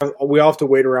we all have to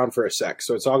wait around for a sec,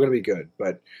 so it's all going to be good.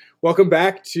 But welcome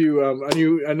back to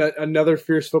another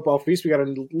Fierce Football Feast. We got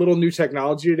a little new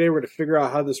technology today. We're going to figure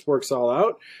out how this works all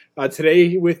out.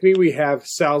 Today with me we have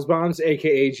Salzbombs,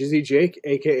 a.k.a. Jizzy Jake,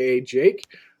 a.k.a. Jake.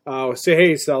 Say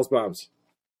hey, Salzbombs.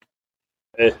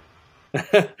 Hey.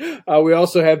 We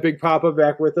also have Big Papa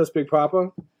back with us. Big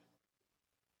Papa.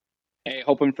 Hey,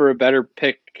 hoping for a better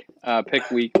pick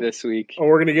week this week. Oh,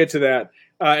 we're going to get to that.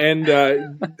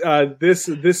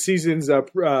 This season's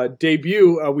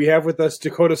debut, we have with us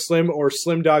Dakota Slim, or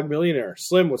Slim Dog Millionaire.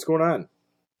 Slim, what's going on?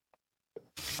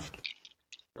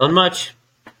 Not much.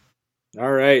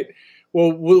 All right.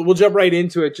 Well, we'll jump right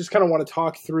into it. Just kind of want to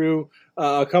talk through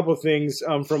a couple of things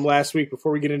from last week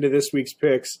before we get into this week's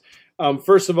picks.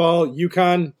 First of all,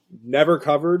 UConn never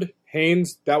covered.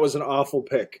 Haynes, that was an awful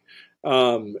pick.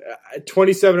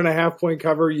 27.5 point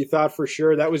cover, you thought for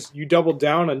sure. That was, you doubled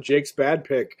down on Jake's bad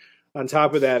pick on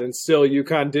top of that, and still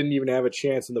UConn didn't even have a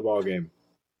chance in the ball game.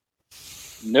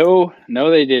 No,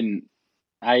 they didn't.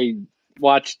 I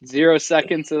watched 0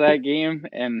 seconds of that game,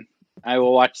 and I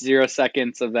will watch 0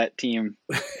 seconds of that team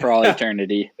for all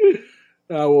eternity.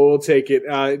 Well, we'll take it.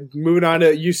 Moving on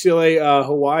to UCLA,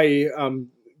 Hawaii.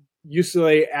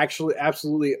 UCLA actually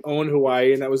absolutely owned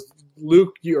Hawaii, and that was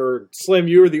Luke or Slim.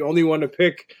 You were the only one to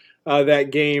pick that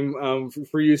game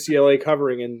for UCLA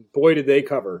covering, and boy, did they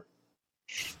cover!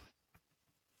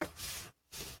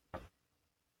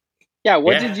 Yeah,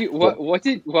 what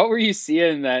were you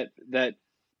seeing that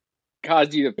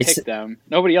caused you to pick them?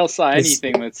 Nobody else saw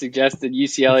anything that suggested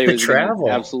UCLA was going to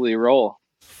absolutely roll.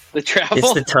 The travel.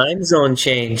 It's the time zone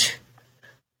change.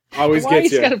 Always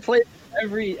gets you. Hawaii's got to play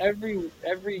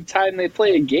every time they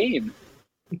play a game.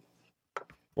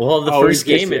 Well, the first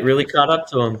game, it really caught up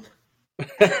to them.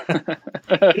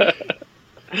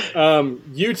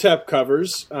 UTEP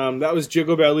covers. That was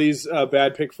Jiggle Belly's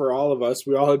bad pick for all of us.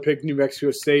 We all had picked New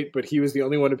Mexico State, but he was the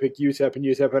only one to pick UTEP, and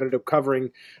UTEP ended up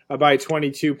covering by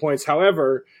 22 points.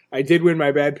 However, I did win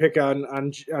my bad pick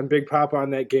on Big Papa on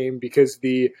that game because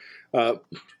the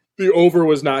over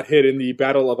was not hit in the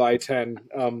Battle of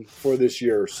I-10 for this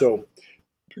year. So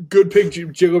good pick,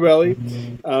 Jiggle Belly.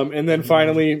 And then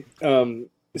finally,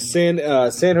 San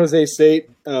Jose State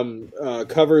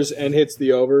covers and hits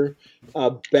the over.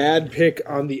 Bad pick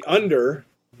on the under,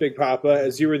 Big Papa,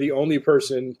 as you were the only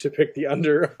person to pick the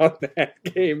under on that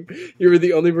game. You were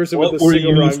the only person with a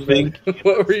single wrong pick.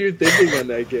 What were you thinking on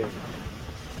that game?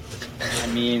 I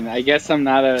mean, I guess I'm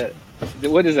not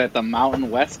what is that, the Mountain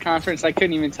West Conference? I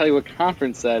couldn't even tell you what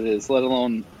conference that is, let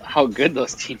alone how good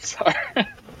those teams are.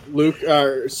 Luke,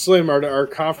 Slim, our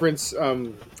conference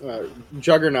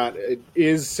juggernaut,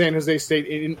 is San Jose State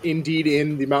indeed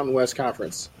in the Mountain West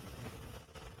Conference?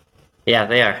 Yeah,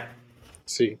 they are.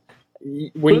 See,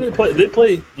 when do they play? They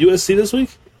play USC this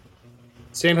week.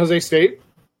 San Jose State.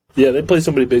 Yeah, they play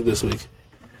somebody big this week.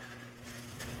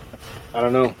 I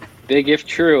don't know. Big if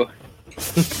true.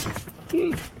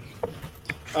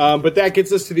 But that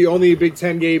gets us to the only Big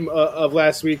Ten game of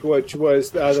last week, which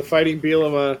was the Fighting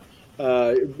Bielema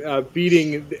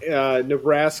beating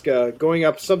Nebraska, going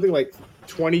up something like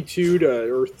 22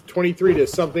 or 23 to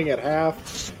something at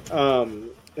half.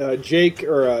 Jake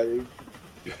or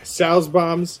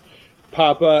Salzbombs,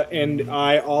 Papa, and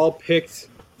I all picked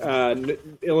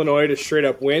Illinois to straight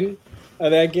up win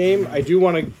that game. I do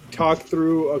want to talk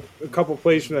through a couple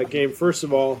plays from that game. First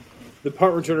of all, the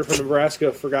punt returner from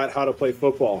Nebraska forgot how to play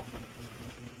football.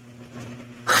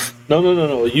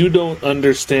 No. You don't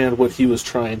understand what he was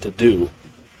trying to do.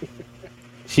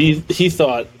 He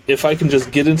thought, if I can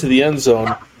just get into the end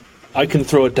zone, I can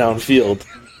throw it downfield.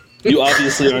 You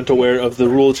obviously aren't aware of the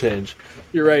rule change.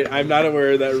 You're right. I'm not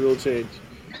aware of that rule change.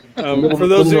 For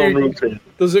those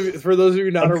of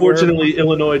you not unfortunately, aware,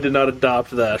 Illinois did not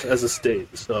adopt that as a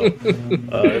state. So,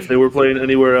 if they were playing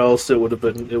anywhere else, it would have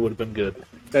been good.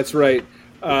 That's right.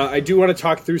 I do want to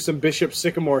talk through some Bishop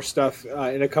Sycamore stuff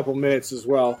in a couple minutes as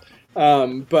well.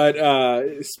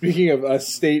 But speaking of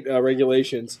state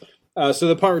regulations, so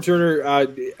the punt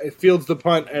returner fields the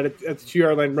punt at the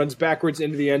 2-yard line, runs backwards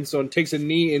into the end zone, takes a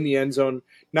knee in the end zone,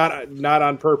 not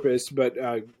on purpose, but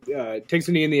takes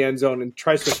a knee in the end zone and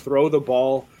tries to throw the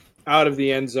ball out of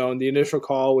the end zone. The initial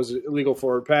call was an illegal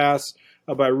forward pass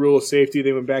by rule of safety.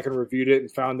 They went back and reviewed it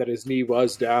and found that his knee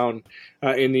was down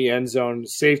in the end zone.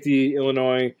 Safety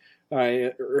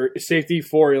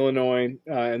for Illinois,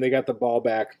 and they got the ball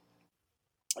back.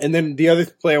 And then the other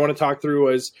play I want to talk through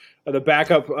was the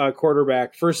backup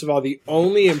quarterback. First of all, the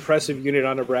only impressive unit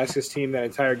on Nebraska's team that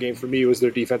entire game for me was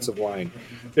their defensive line.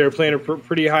 They were playing a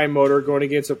pretty high motor, going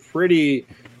against a pretty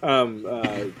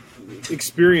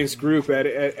experienced group at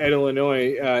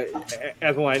Illinois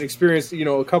at the line. Experienced,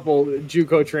 a couple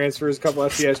JUCO transfers, a couple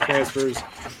FCS transfers,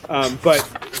 but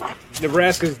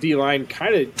Nebraska's D-line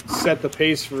kind of set the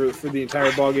pace for the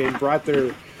entire ballgame. Brought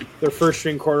their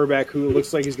first-string quarterback, who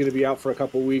looks like he's going to be out for a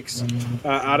couple weeks,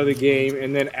 out of the game,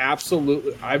 and then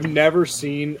absolutely, I've never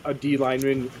seen a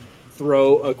D-lineman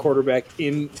throw a quarterback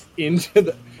into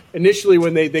the. Initially,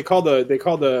 when they called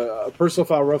the personal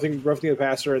foul, roughing the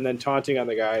passer, and then taunting on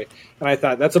the guy, and I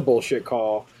thought that's a bullshit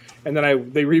call. And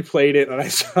then they replayed it, and I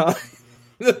saw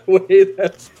the way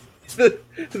that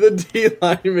the D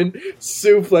lineman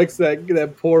suplexed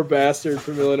that poor bastard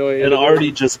from Illinois, and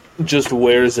Artie just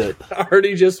wears it.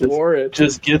 Artie just wore it.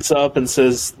 Just gets up and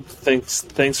says,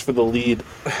 "Thanks for the lead,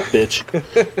 bitch."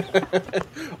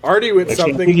 Artie went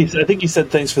something. I think he said,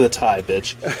 "Thanks for the tie,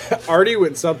 bitch." Artie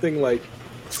went something like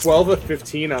 12 of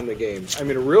 15 on the game. I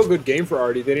mean, a real good game for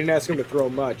Artie. They didn't ask him to throw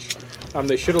much.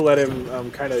 They should have let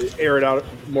him kind of air it out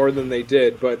more than they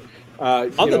did. But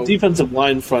on the defensive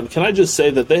line front, can I just say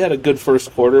that they had a good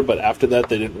first quarter, but after that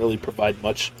they didn't really provide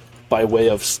much by way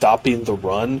of stopping the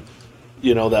run.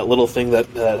 That little thing that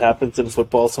happens in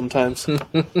football sometimes.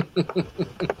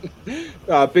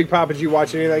 Big Pop, did you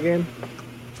watch any of that game?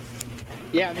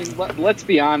 Yeah, I mean, let's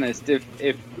be honest.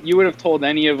 If you would have told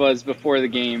any of us before the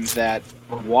game that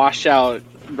washout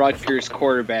Rutgers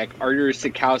quarterback Artur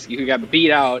Sitkowski, who got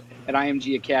beat out at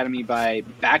IMG Academy by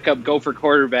backup Gopher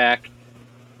quarterback,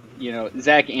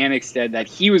 Zach Annexstad, that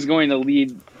he was going to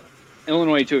lead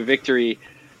Illinois to a victory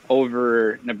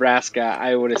over Nebraska,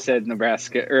 I would have said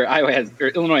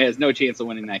Illinois has no chance of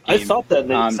winning that game. I thought that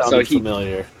name sounded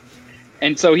familiar.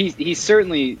 And so he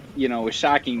certainly, was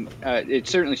shocking. It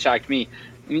certainly shocked me.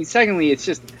 I mean, secondly,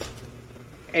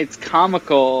 it's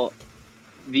comical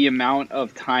the amount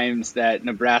of times that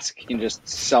Nebraska can just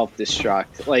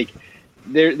self-destruct. Like,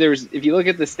 there's if you look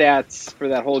at the stats for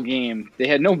that whole game, they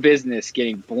had no business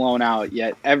getting blown out,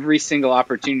 yet every single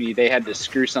opportunity they had to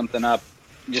screw something up,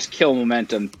 just kill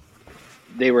momentum,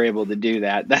 they were able to do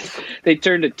that. They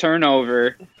turned a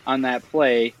turnover on that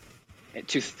play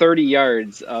to 30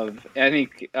 yards of, I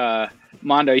think,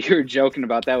 Mondo, you were joking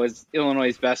about that was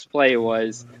Illinois' best play,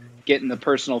 was getting the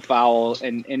personal foul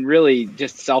and really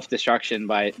just self-destruction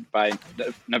by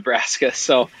Nebraska.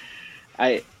 So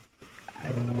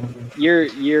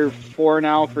you're 4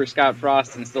 now for Scott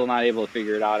Frost and still not able to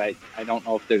figure it out. I don't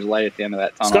know if there's light at the end of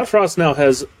that tunnel. Scott Frost now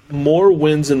has more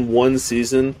wins in one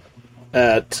season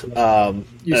at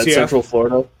Central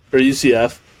Florida, or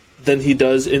UCF, than he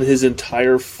does in his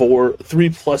entire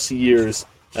 3+ years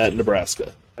at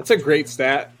Nebraska. That's a great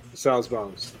stat,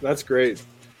 Salzbaums. That's great.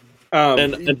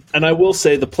 And I will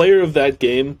say the player of that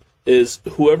game is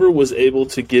whoever was able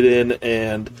to get in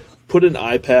and put an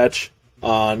eye patch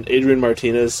on Adrian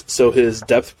Martinez, so his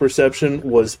depth perception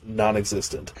was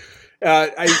non-existent.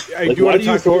 Why do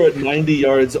you throw it 90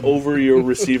 yards over your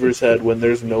receiver's head when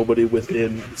there's nobody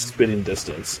within spitting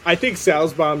distance? I think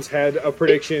Salzbaums had a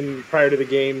prediction prior to the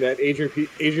game that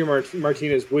Adrian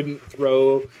Martinez wouldn't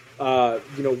throw.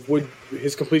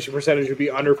 His completion percentage would be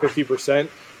under 50%.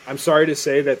 I'm sorry to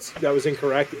say that was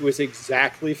incorrect. It was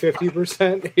exactly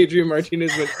 50%. Adrian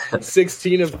Martinez went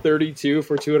 16 of 32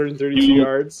 for 232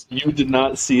 yards. You did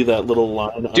not see that little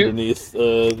line underneath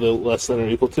the less than or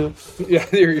equal to? Yeah.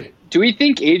 Do we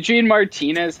think Adrian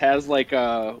Martinez has like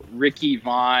a Ricky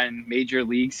Vaughn Major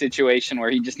League situation where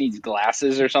he just needs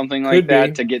glasses or something like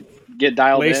that to get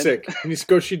dialed LASIK. in? He needs to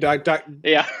go see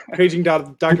paging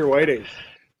Dr. Whiting.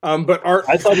 But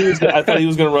I thought he was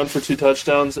going to run for 2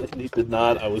 touchdowns, and he did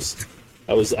not. I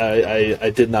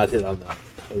did not hit on that.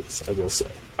 I will say.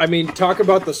 I mean, talk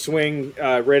about the swing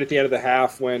right at the end of the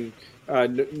half when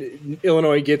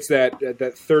Illinois gets that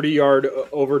 30-yard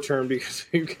overturn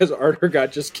because Artur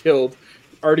got just killed.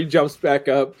 Artie jumps back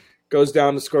up, goes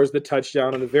down and scores the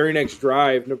touchdown. On the very next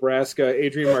drive, Nebraska,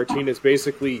 Adrian Martinez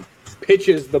basically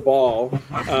pitches the ball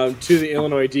to the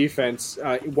Illinois defense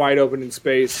wide open in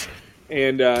space.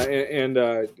 And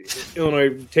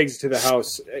Illinois takes it to the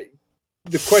house.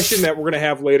 The question that we're going to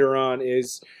have later on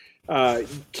is,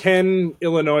 can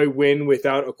Illinois win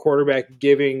without a quarterback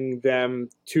giving them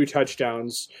 2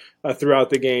 touchdowns throughout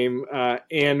the game,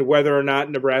 and whether or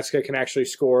not Nebraska can actually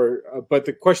score? But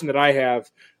the question that I have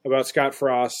about Scott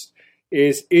Frost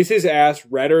is his ass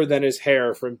redder than his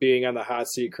hair from being on the hot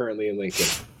seat currently in Lincoln?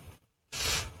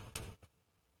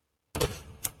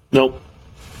 Nope.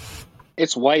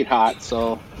 It's white hot,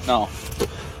 so no.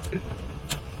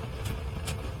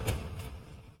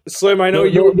 Slim, I know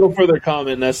no further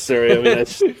comment necessary. I mean,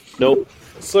 that's nope.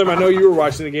 Slim, I know you were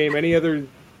watching the game. Any other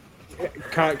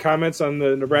comments on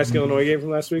the Nebraska-Illinois game from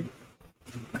last week?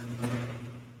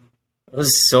 It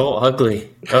was so ugly.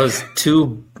 That was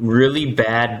two really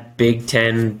bad Big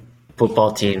Ten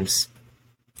football teams.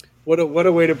 What a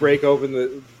way to break open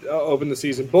the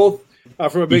season, both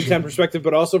from a Big Ten perspective,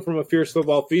 but also from a Fierce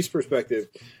Football Feast perspective.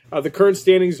 The current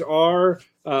standings are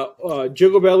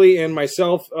Jiggle Belly and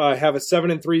myself have a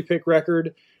 7-3 pick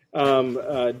record.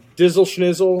 Dizzle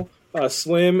Schnizzle,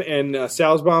 Slim, and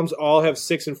Salzbombs all have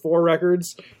 6-4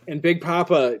 records, and Big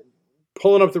Papa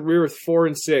pulling up the rear with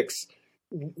 4-6.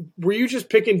 Were you just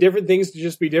picking different things to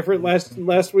just be different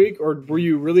last week, or were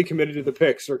you really committed to the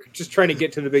picks, or just trying to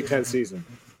get to the Big Ten season?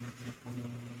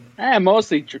 I'm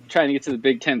mostly trying to get to the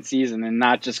Big Ten season and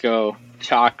not just go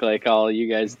chalk like all you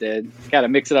guys did. Got to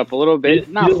mix it up a little bit.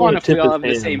 Not fun if we all have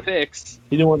the same picks.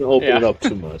 You don't want to open it up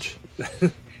too much.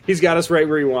 He's got us right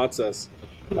where he wants us.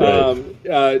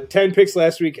 Right. 10 picks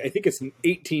last week. I think it's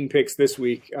 18 picks this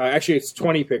week. Actually, it's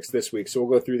 20 picks this week, so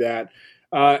we'll go through that.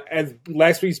 And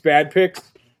last week's bad picks,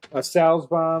 Sal's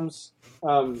Bombs,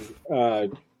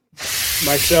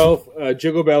 myself,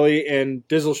 Jiggle Belly, and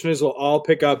Dizzle Schnizzle all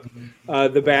pick up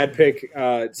the bad pick.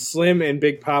 Slim and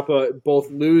Big Papa both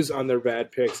lose on their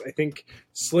bad picks. I think,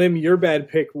 Slim, your bad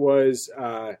pick was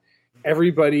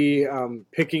everybody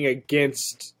picking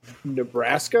against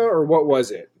Nebraska, or what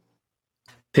was it?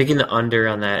 Picking the under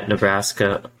on that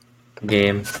Nebraska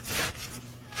game.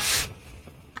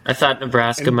 I thought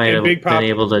Nebraska might have been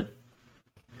able to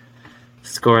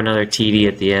score another TD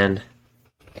at the end.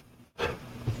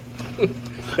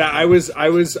 I was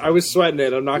sweating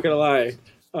it. I'm not gonna lie.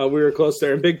 We were close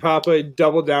there, and Big Papa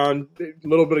doubled down, a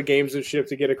little bit of gamesmanship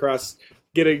to get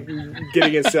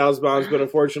against Sal's Bombs, but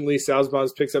unfortunately, Sal's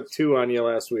Bombs picks up 2 on you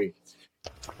last week.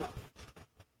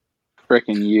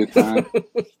 Frickin' UConn.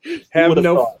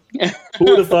 Who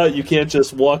would have thought you can't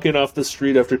just walk in off the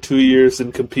street after 2 years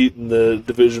and compete in the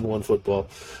Division I football?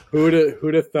 Who'd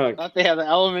have thunk? Thought they had the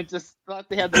element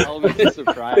of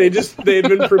surprise. They'd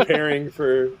been preparing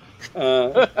for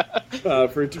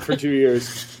 2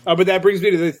 years. But that brings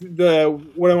me to the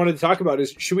what I wanted to talk about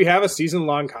is, should we have a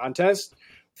season-long contest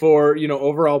for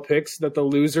overall picks that the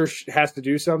loser has to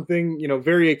do something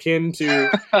very akin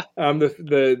to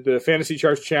the Fantasy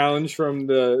Charts Challenge from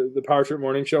the Power Trip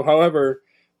Morning Show. However,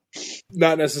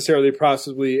 not necessarily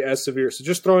possibly as severe. So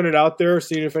just throwing it out there,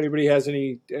 seeing if anybody has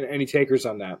any takers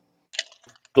on that.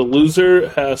 The loser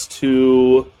has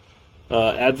to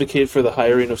advocate for the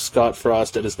hiring of Scott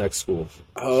Frost at his next school.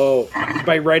 Oh,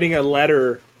 by writing a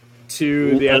letter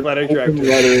to the athletic director.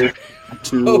 Letter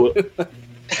to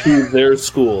their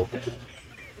school.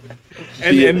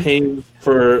 And Haynes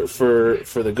for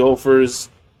the Gophers,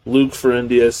 Luke for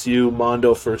NDSU,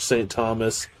 Mondo for St.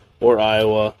 Thomas or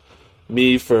Iowa,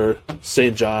 me for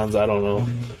St. John's. I don't know.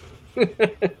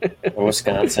 Or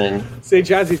Wisconsin. St.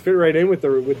 John's, he fit right in with the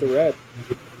red.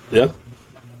 Yeah,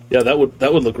 that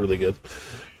would look really good.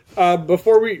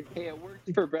 Before we, it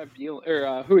worked for Brett Beal,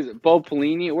 or who is it? Bo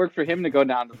Pelini. It worked for him to go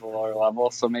down to the lower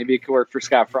level, so maybe it could work for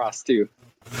Scott Frost too.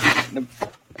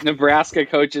 Nebraska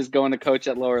coaches going to coach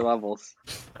at lower levels.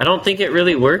 I don't think it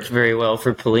really worked very well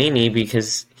for Pelini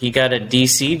because he got a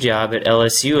DC job at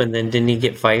LSU and then didn't he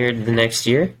get fired the next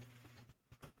year?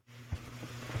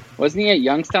 Wasn't he at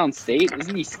Youngstown State?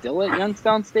 Isn't he still at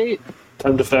Youngstown State?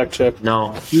 Time to fact check.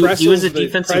 No, he was a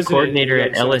defensive coordinator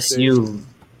at LSU.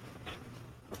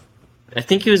 I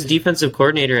think he was defensive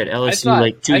coordinator at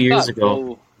LSU 2 years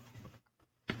ago.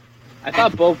 I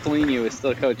thought Bo Pelini was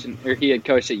still coaching, or he had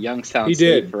coached at Youngstown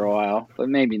State for a while, but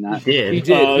maybe not. He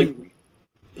did.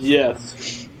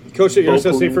 Yes. He coached at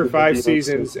Youngstown State for 5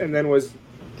 seasons and then was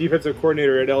defensive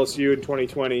coordinator at LSU in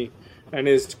 2020 and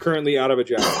is currently out of a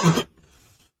job.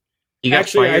 He got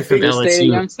fired from LSU.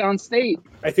 Youngstown State.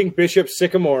 I think Bishop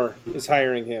Sycamore is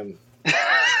hiring him.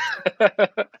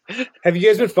 Have you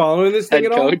guys been following this thing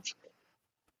at all?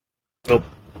 Nope.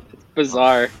 It's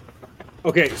bizarre.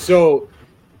 Okay, so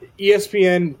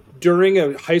ESPN during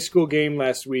a high school game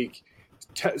last week.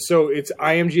 So it's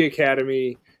IMG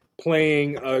Academy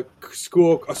playing a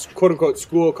quote unquote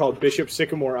school called Bishop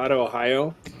Sycamore out of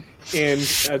Ohio, and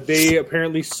they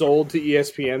apparently sold to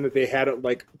ESPN that they had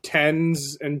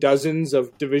tens and dozens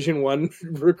of Division I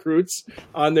recruits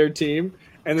on their team,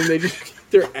 and then they just get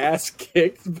their ass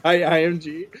kicked by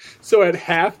IMG. So at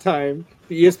halftime,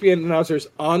 the ESPN announcers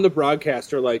on the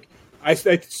broadcast are like, I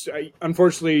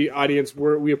unfortunately, audience,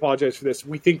 we apologize for this.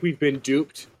 We think we've been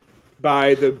duped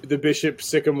by the Bishop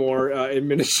Sycamore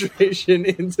administration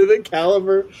into the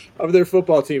caliber of their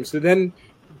football team. So then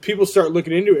people start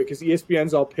looking into it because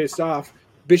ESPN's all pissed off.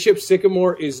 Bishop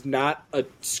Sycamore is not a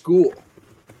school.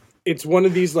 It's one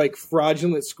of these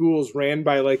fraudulent schools ran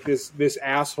by this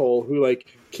asshole who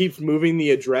keeps moving the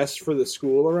address for the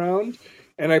school around.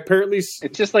 And apparently,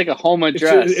 it's just like a home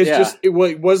address. It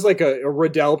was like a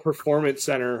Riddell Performance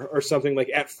Center or something,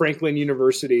 like at Franklin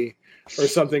University or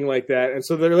something like that. And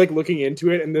so they're like looking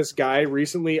into it. And this guy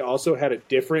recently also had a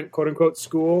different quote unquote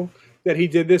school that he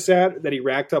did this at, that he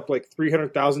racked up like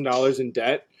 $300,000 in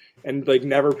debt and like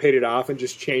never paid it off and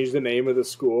just changed the name of the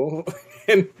school.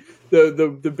 And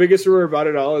the biggest rumor about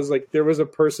it all is like there was a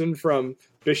person from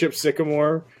Bishop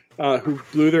Sycamore who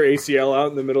blew their ACL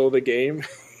out in the middle of the game.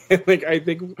 And like I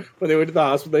think when they went to the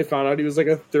hospital, they found out he was like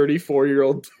a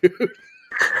 34-year-old dude.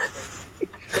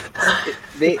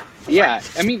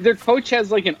 I mean, their coach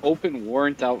has like an open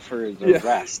warrant out for his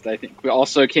arrest. I think we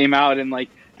also came out and like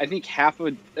I think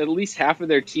at least half of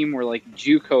their team were like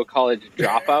JUCO college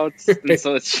dropouts, and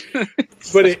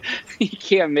so you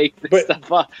can't make this stuff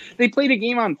up. They played a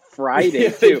game on Friday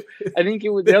too. I think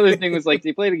the other thing was like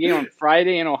they played a game on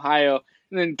Friday in Ohio.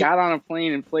 And then got on a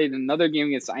plane and played another game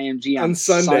against IMG on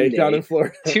Sunday down in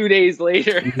Florida. 2 days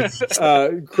later.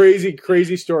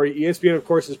 Crazy story. ESPN, of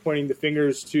course, is pointing the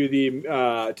fingers to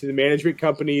the management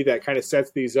company that kind of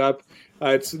sets these up.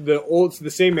 It's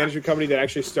the same management company that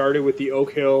actually started with the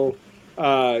Oak Hill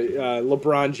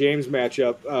LeBron James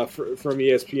matchup from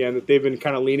ESPN that they've been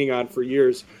kind of leaning on for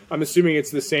years. I'm assuming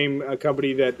it's the same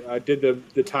company that did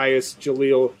the Tyus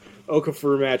Jaleel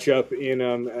Okafor matchup in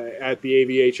at the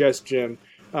AVHS gym.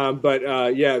 But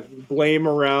blame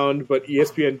around. But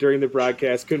ESPN during the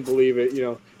broadcast couldn't believe it.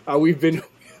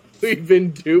 We've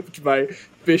been duped by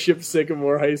Bishop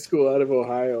Sycamore High School out of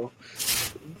Ohio.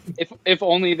 If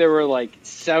only there were like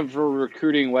several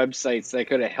recruiting websites that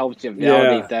could have helped you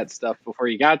validate that stuff before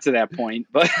you got to that point.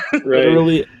 But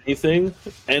literally anything,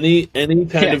 any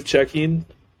kind of checking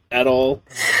at all,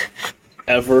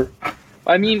 ever.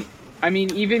 I mean,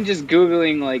 even just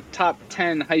Googling like top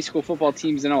 10 high school football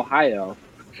teams in Ohio.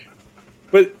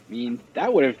 But I mean,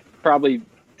 that would have probably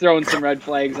thrown some red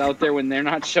flags out there when they're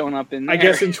not showing up in there. I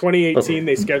guess in 2018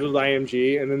 they scheduled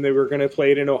IMG, and then they were going to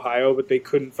play it in Ohio, but they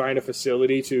couldn't find a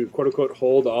facility to quote unquote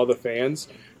hold all the fans.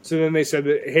 So then they said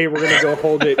that, hey, we're going to go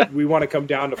hold it. We want to come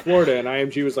down to Florida, and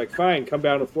IMG was like, fine, come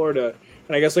down to Florida.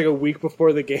 And I guess like a week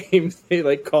before the game, they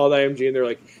like called IMG and they're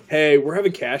like, "Hey, we're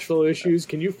having cash flow issues.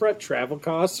 Can you front travel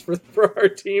costs for our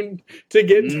team to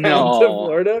get down to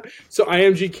Florida?" So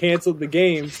IMG canceled the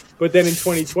game. But then in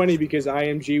 2020, because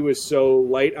IMG was so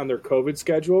light on their COVID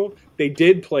schedule, they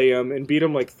did play them and beat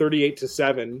them like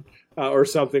 38-7 or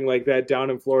something like that down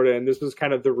in Florida. And this was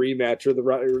kind of the rematch or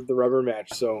the rubber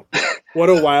match. So what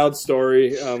a wild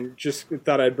story. Just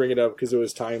thought I'd bring it up because it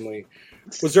was timely.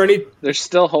 Was there any? There's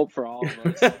still hope for all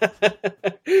of us.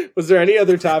 Was there any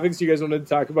other topics you guys wanted to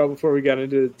talk about before we got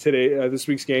into this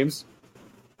week's games?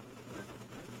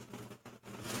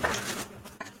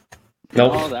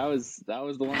 Nope. No, that was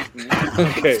the one for me.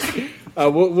 Okay,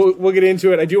 we'll get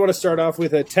into it. I do want to start off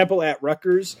with a Temple at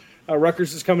Rutgers.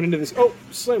 Rutgers is coming into this.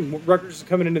 Rutgers is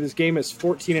coming into this game as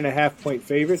 14.5-point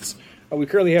favorites. We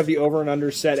currently have the over and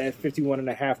under set at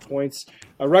 51.5 points.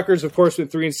 Rutgers, of course, went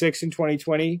 3-6 in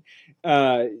 2020.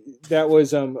 That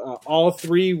was all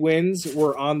 3 wins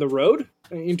were on the road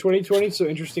in 2020. So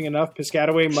interesting enough,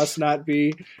 Piscataway must not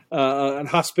be an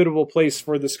hospitable place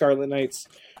for the Scarlet Knights.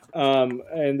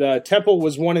 And Temple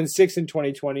was 1-6 in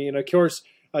 2020, and of course.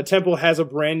 Temple has a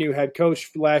brand new head coach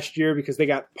last year because they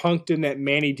got punked in that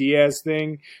Manny Diaz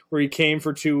thing where he came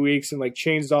for 2 weeks and like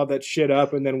changed all that shit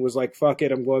up and then was like, fuck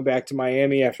it, I'm going back to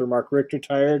Miami after Mark Richt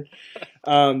retired.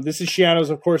 This is Schiano's,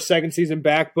 of course, second season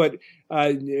back, but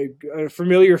a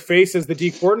familiar face as the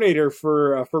D coordinator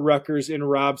for Rutgers in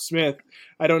Rob Smith.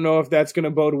 I don't know if that's going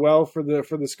to bode well for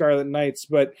the Scarlet Knights,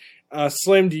 but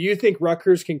Slim, do you think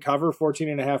Rutgers can cover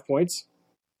 14.5 points?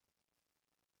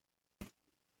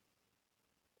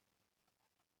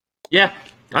 Yeah,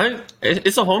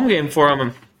 it's a home game for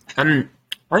them.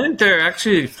 I think they're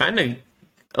actually kind of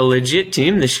a legit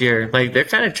team this year. Like they're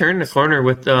kind of turning the corner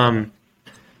with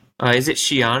is it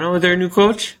Schiano, their new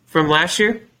coach from last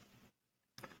year?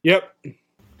 Yep.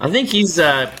 I think he's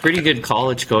a pretty good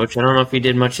college coach. I don't know if he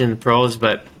did much in the pros,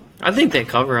 but I think they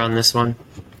cover on this one.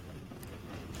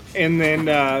 And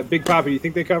then Big Papa, do you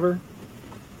think they cover?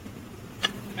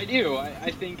 I do.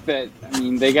 I think that. I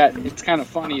mean, it's kind of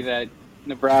funny that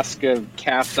Nebraska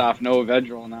casts off Noah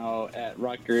Vedral now at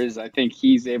Rutgers. I think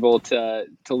he's able to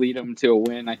lead them to a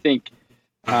win. I think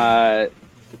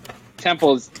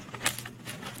Temple's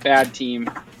bad team,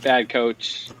 bad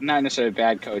coach, not necessarily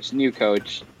bad coach, new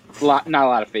coach. Not a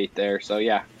lot of faith there. So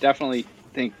yeah, definitely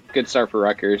think good start for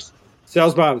Rutgers.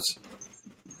 Sales bombs.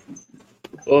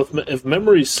 Well, if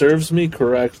memory serves me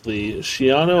correctly,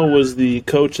 Schiano was the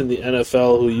coach in the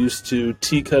NFL who used to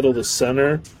tea kettle the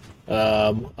center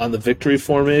on the victory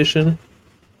formation.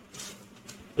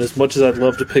 As much as I'd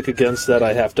love to pick against that,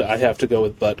 I have to go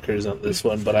with Butkers on this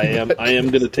one. But I am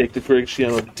going to take the Greg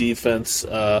Schiano defense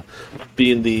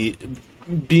being the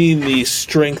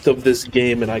strength of this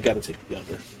game, and I got to take the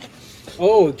under.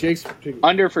 Oh, Jake's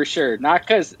under for sure. Not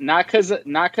because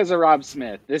of Rob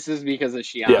Smith. This is because of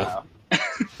Schiano. Yeah.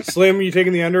 Slim, are you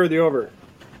taking the under or the over?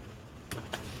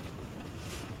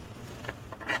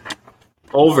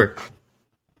 Over.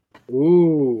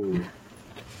 Ooh.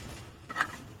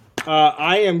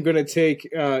 I am going to take,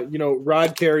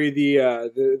 Rod Carey,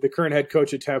 the current head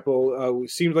coach at Temple,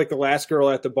 seemed like the last girl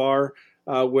at the bar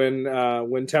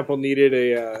when Temple needed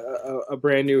a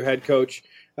brand new head coach.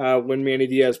 When Manny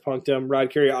Diaz punked him. Rod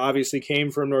Carey obviously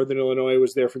came from Northern Illinois,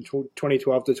 was there from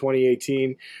 2012 to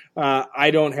 2018.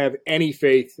 I don't have any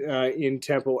faith in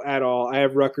Temple at all. I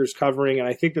have Rutgers covering, and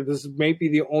I think that this may be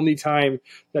the only time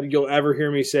that you'll ever hear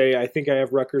me say I think I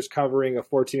have Rutgers covering a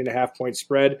 14.5-point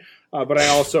spread, but I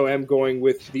also am going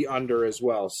with the under as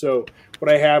well. So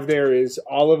what I have there is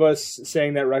all of us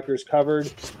saying that Rutgers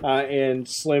covered, and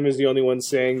Slim is the only one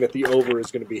saying that the over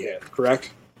is going to be hit,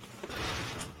 correct?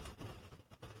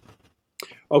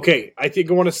 Okay, I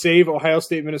think I want to save Ohio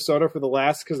State, Minnesota for the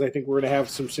last because I think we're going to have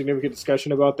some significant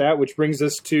discussion about that, which brings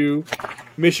us to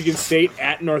Michigan State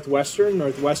at Northwestern.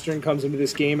 Northwestern comes into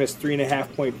this game as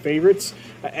 3.5-point favorites.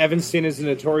 Evanston is a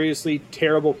notoriously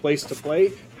terrible place to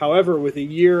play. However, with a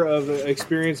year of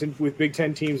experience with Big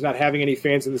Ten teams not having any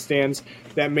fans in the stands,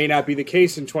 that may not be the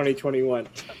case in 2021.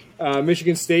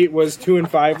 Michigan State was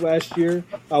 2-5 last year.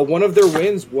 One of their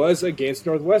wins was against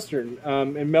Northwestern.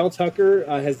 And Mel Tucker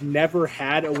has never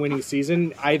had a winning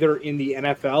season, either in the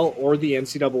NFL or the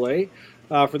NCAA.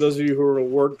 For those of you who were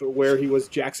aware, he was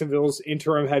Jacksonville's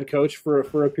interim head coach for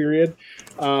a period.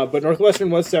 But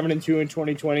Northwestern was 7-2 in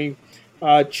 2020.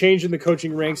 Change in the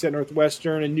coaching ranks at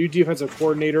Northwestern. A new defensive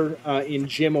coordinator in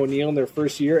Jim O'Neill in their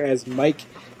first year as Mike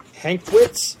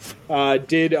Hankwitz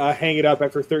did hang it up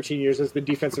after 13 years as the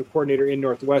defensive coordinator in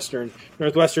Northwestern.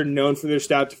 Northwestern, known for their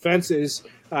stout defenses.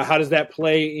 How does that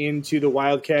play into the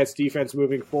Wildcats' defense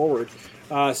moving forward?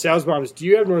 Salzbaums, do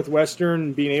you have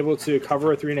Northwestern being able to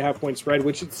cover a 3.5-point spread,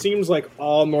 which it seems like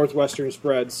all Northwestern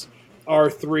spreads are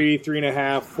 3,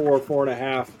 3.5, 4,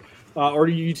 4.5? Or are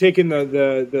you taking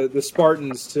the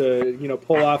Spartans to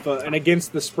pull off an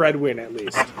against the spread win at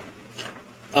least?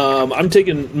 I'm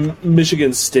taking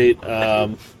Michigan State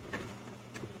plus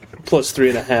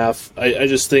 3.5. I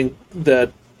just think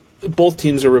that both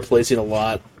teams are replacing a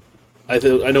lot. I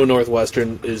know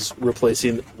Northwestern is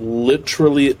replacing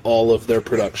literally all of their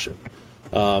production.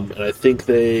 And I think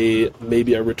they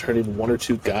maybe are returning one or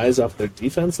two guys off their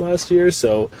defense last year.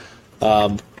 So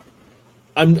I'm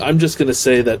just going to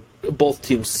say that both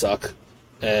teams suck.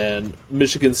 And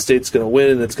Michigan State's going to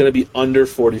win, and it's going to be under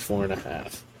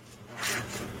 44.5.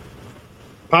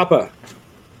 Papa.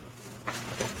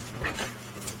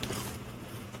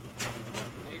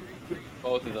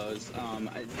 Both of those.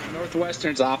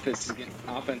 Northwestern's offense is going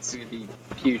to be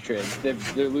putrid.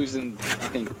 They're losing, I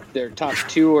think, their top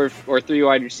 2 or 3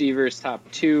 wide receivers, top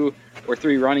 2 or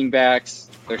 3 running backs,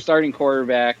 their starting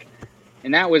quarterback,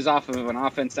 and that was off of an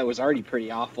offense that was already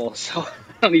pretty awful. So I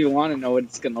don't even want to know what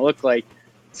it's going to look like.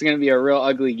 It's going to be a real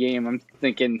ugly game. I'm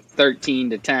thinking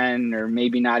 13-10, or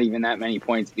maybe not even that many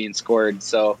points being scored.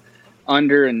 So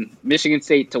under, and Michigan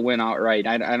State to win outright.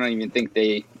 I don't even think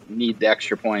they need the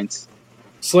extra points.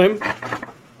 Slim?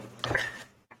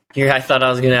 Here, I thought I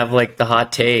was going to have the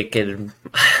hot take, and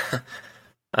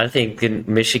I think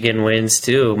Michigan wins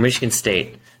too. Michigan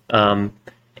State. And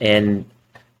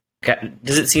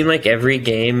does it seem like every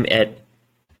game at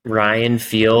Ryan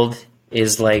Field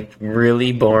is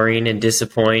really boring and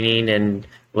disappointing and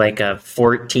like a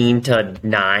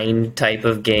 14-9 type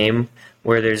of game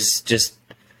where there's just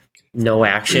no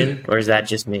action, or is that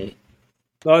just me?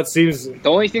 No, it seems the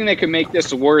only thing that could make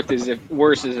this worse is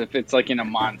if it's in a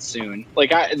monsoon.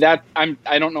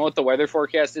 I don't know what the weather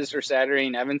forecast is for Saturday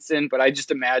in Evanston, but I just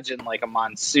imagine a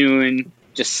monsoon,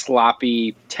 just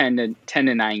sloppy 10-9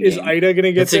 game. Is Ida going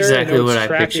to get That's there? exactly what I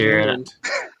picture.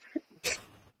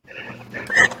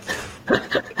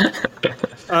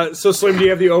 So, Slim, do you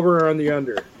have the over or on the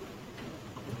under?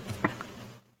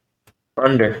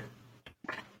 Under.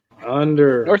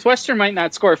 Under. Northwestern might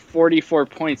not score 44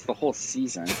 points the whole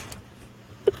season.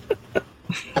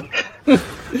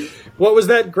 What was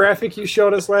that graphic you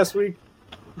showed us last week,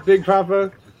 Big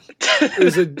Papa? It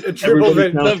was a triple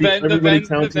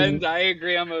the Venn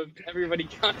diagram of everybody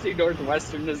counting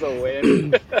Northwestern as a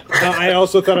win. I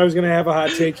also thought I was going to have a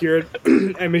hot take here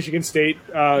at Michigan State,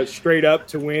 straight up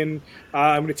to win.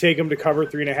 I'm going to take them to cover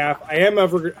 3.5. I am,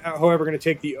 however, going to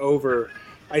take the over.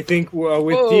 I think with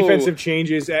Whoa. defensive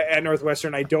changes at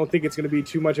Northwestern, I don't think it's going to be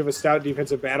too much of a stout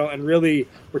defensive battle. And really,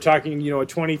 we're talking, a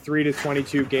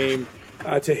 23-22 game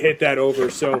to hit that over.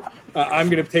 So I'm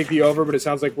going to take the over, but it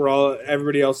sounds like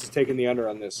everybody else is taking the under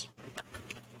on this.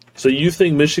 So you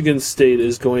think Michigan State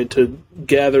is going to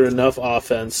gather enough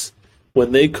offense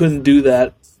when they couldn't do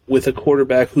that with a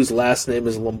quarterback whose last name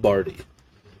is Lombardi?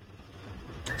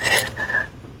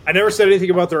 I never said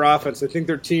anything about their offense. I think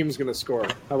their team's going to score.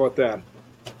 How about that?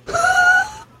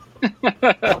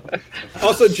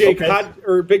 Also, Jake,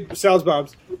 Okay. Big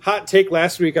Salzbaum's hot take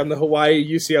last week on the Hawaii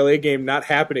UCLA game not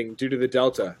happening due to the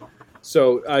Delta.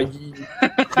 So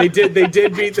they did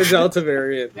beat the Delta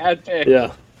variant. Bad pick.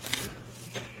 Yeah.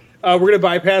 We're going to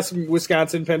bypass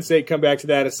Wisconsin, Penn State, come back to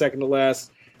that as second to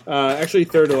last. Actually,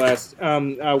 third to last.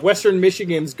 Western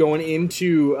Michigan's going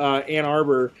into Ann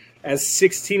Arbor as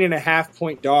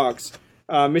 16.5-point dogs.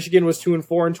 Michigan was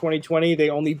 2-4 in 2020. They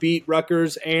only beat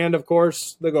Rutgers and, of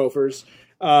course, the Gophers.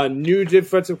 New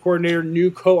defensive coordinator, new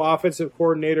co-offensive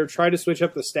coordinator. Tried to switch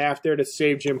up the staff there to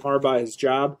save Jim Harbaugh his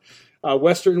job.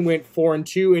 Western went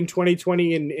 4-2 in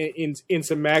 2020 in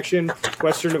some action.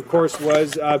 Western, of course,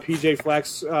 was PJ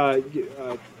Fleck's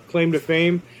claim to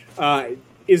fame.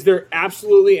 Is there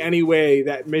absolutely any way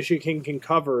that Michigan can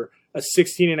cover a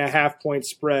 16.5-point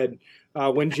spread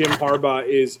when Jim Harbaugh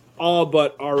is all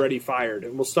but already fired?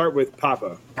 And we'll start with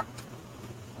Papa.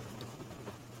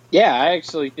 Yeah, I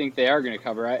actually think they are going to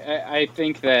cover. I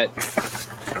think that,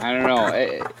 I don't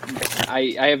know,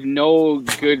 I have no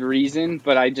good reason,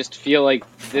 but I just feel like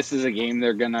this is a game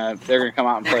they're gonna come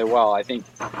out and play well. I think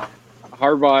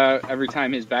Harbaugh, every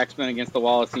time his back's been against the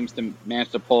wall, it seems to manage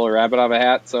to pull a rabbit out of a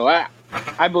hat. So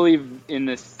I believe in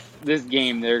this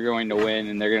game they're going to win,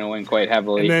 and they're going to win quite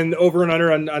heavily. And then over and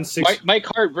under on 6. Mike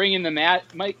Hart bringing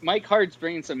Mike Hart's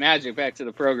bringing some magic back to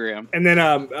the program. And then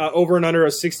over and under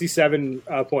of 67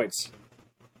 points.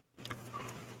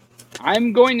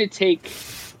 I'm going to take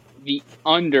the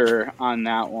under on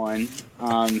that one.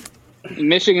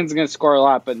 Michigan's going to score a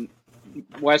lot, but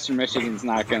Western Michigan's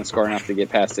not going to score enough to get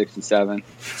past 67.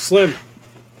 Slim.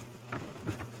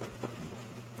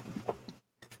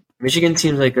 Michigan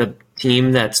seems like a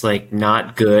team that's like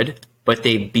not good, but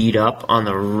they beat up on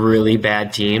the really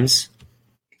bad teams,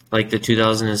 like the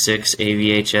 2006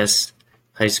 AVHS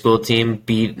high school team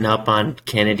beating up on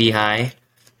Kennedy High.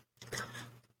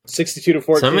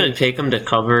 62-14. So I'm going to take them to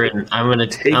cover, and I'm going to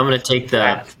take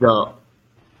the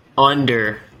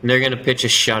under. And they're going to pitch a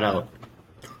shutout.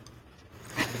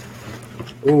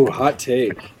 Ooh, hot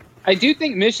take. I do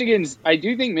think Michigan's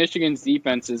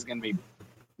defense is going to be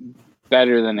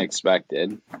better than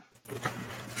expected.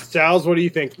 Sal's, what do you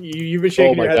think? You've been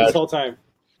shaking Oh my your head this God. whole time.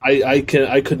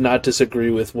 I could not disagree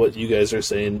with what you guys are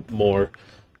saying more.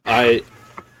 I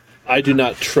do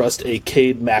not trust a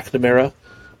Cade McNamara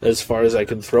as far as I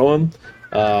can throw him.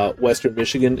 Western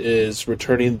Michigan is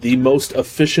returning the most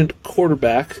efficient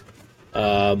quarterback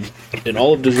in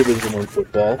all of Division I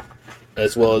football,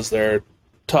 as well as their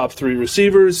top 3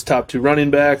 receivers, top 2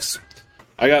 running backs.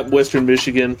 I got Western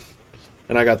Michigan,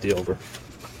 and I got the over.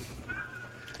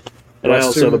 And I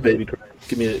also have a baby crying.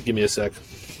 Give me a sec.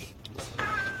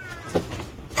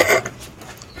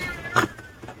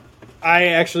 I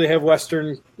actually have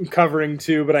Western covering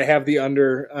too, but I have the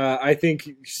under. I think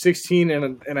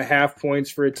 16.5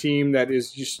 points for a team that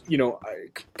is just,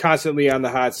 constantly on the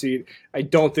hot seat. I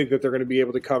don't think that they're going to be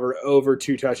able to cover over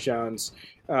 2 touchdowns.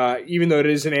 Even though it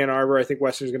is in Ann Arbor, I think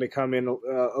Western's going to come in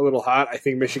a little hot. I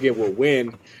think Michigan will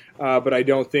win, but I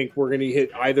don't think we're going to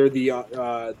hit either the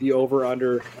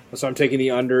over/under. So I'm taking the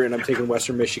under, and I'm taking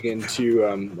Western Michigan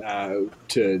to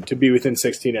be within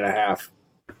 16.5.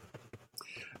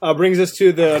 Brings us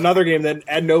to another game that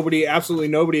absolutely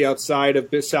nobody outside of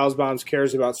Salzbaum's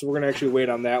cares about, so we're going to actually wait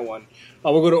on that one.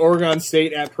 We'll go to Oregon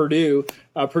State at Purdue.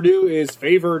 Purdue is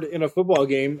favored in a football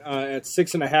game at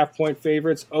 6.5-point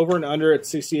favorites, over and under at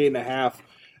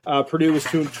 68.5. Purdue was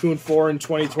 2-4 in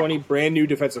 2020, brand new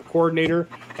defensive coordinator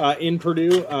in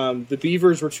Purdue. The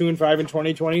Beavers were 2-5 in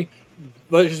 2020.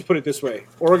 Let's just put it this way: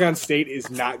 Oregon State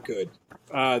is not good.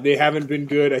 They haven't been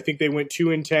good. I think they went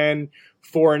 2-10,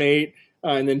 4-8.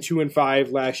 And then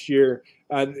 2-5 last year.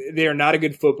 They are not a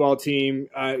good football team.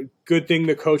 Good thing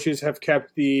the coaches have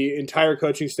kept the entire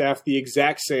coaching staff the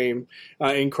exact same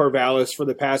in Corvallis for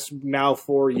the past now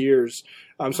 4 years.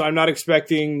 So I'm not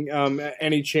expecting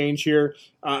any change here.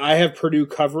 I have Purdue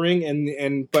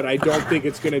covering, but I don't think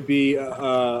it's going to be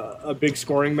a big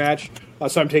scoring match.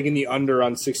 So I'm taking the under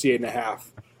on 68.5.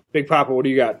 Big Papa, what do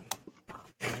you got?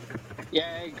 Yeah,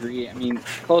 I agree. I mean,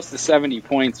 close to 70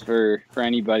 points for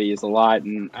anybody is a lot,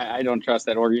 and I don't trust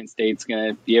that Oregon State's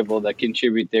going to be able to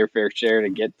contribute their fair share to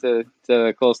get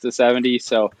to close to 70.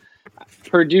 So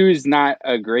Purdue's not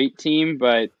a great team,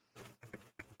 but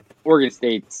Oregon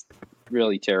State's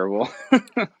really terrible.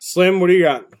 Slim, what do you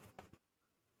got?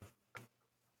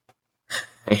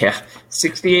 Yeah,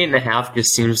 68.5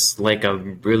 just seems like a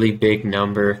really big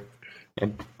number.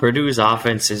 And Purdue's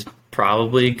offense is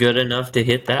probably good enough to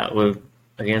hit that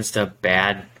against a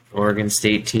bad Oregon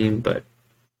State team, but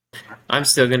I'm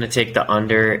still going to take the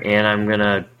under, and I'm going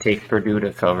to take Purdue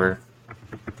to cover.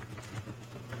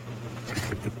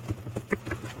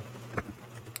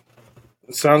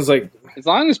 Sounds like as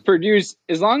long as Purdue's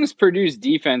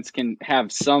defense can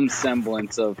have some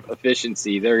semblance of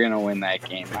efficiency, they're going to win that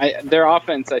game. Their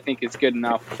offense, I think, is good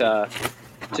enough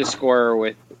to score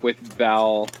with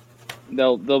Bell.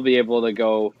 They'll be able to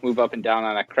go move up and down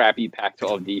on a crappy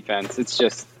Pac-12 defense. It's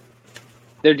just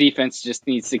their defense just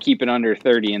needs to keep it under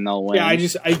 30 and they'll win. Yeah,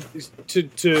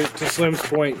 to Slim's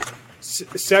point,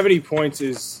 70 points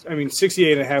is,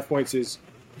 68.5 points is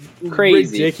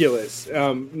crazy, ridiculous.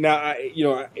 Now,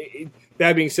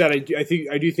 that being said, I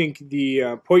do think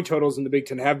the point totals in the Big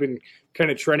Ten have been kind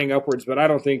of trending upwards, but I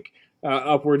don't think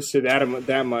upwards to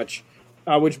that much.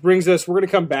 Which brings us, we're going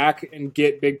to come back and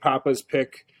get Big Papa's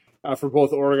pick for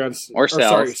both Oregon's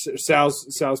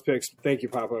Sal's picks. Thank you,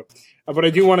 Papa. But I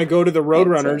do want to go to the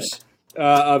Roadrunners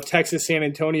of Texas San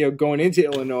Antonio going into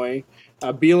Illinois.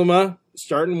 Bielema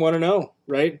starting 1-0,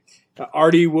 right?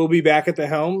 Artie will be back at the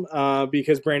helm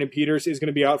because Brandon Peters is going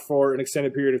to be out for an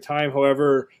extended period of time.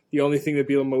 However, the only thing that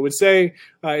Bielema would say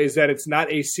is that it's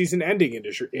not a season-ending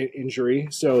injury.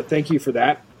 So thank you for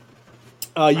that.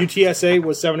 UTSA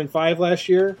was 7-5 last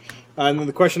year. And then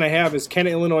the question I have is, can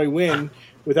Illinois win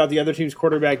without the other team's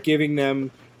quarterback giving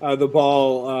them the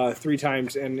ball 3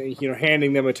 times and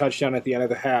handing them a touchdown at the end of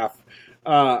the half?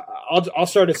 I'll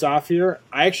start us off here.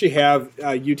 I actually have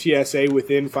UTSA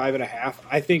within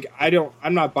 5.5.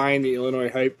 I'm not buying the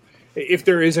Illinois hype. If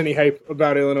there is any hype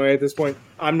about Illinois at this point,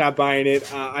 I'm not buying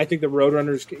it. I think the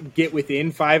Roadrunners get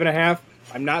within 5.5.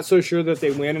 I'm not so sure that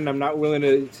they win, and I'm not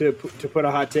willing to put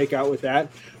a hot take out with that.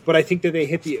 But I think that they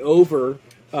hit the over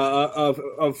of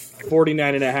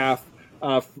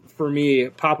 49.5 for me.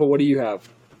 Papa, what do you have?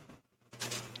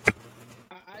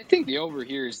 I think the over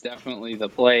here is definitely the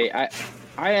play. I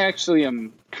actually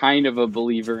am kind of a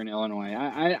believer in Illinois.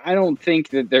 I don't think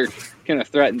that they're going to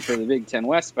threaten for the Big Ten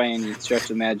West by any stretch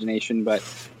of imagination, but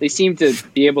they seem to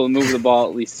be able to move the ball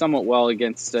at least somewhat well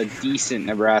against a decent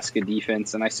Nebraska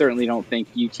defense, and I certainly don't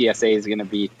think UTSA is going to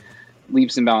be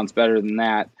leaps and bounds better than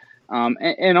that.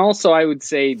 And also, I would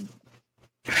say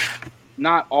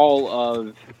not all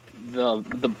of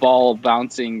the ball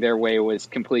bouncing their way was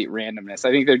complete randomness.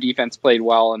 I think their defense played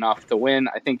well enough to win.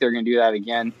 I think they're going to do that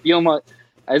again. Bielema,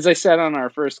 as I said on our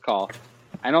first call,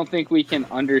 I don't think we can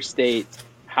understate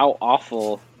how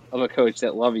awful of a coach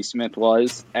that Lovie Smith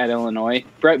was at Illinois.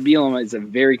 Brett Bielema is a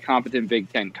very competent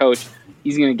Big Ten coach.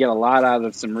 He's going to get a lot out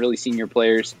of some really senior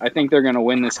players. I think they're going to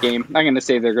win this game. I'm not going to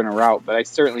say they're going to rout, but I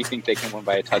certainly think they can win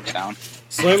by a touchdown.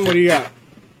 Slim, what do you got?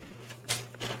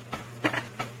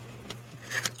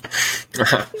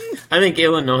 I think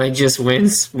Illinois just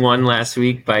won last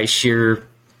week by sheer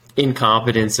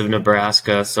incompetence of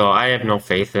Nebraska, so I have no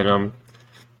faith in them.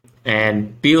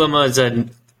 And Bielema is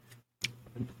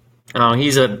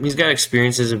he's got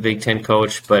experience as a Big Ten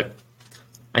coach, but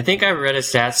I think I read a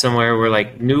stat somewhere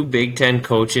where new Big Ten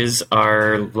coaches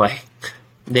are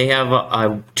they have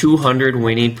a 200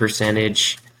 winning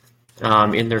percentage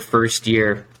in their first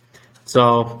year.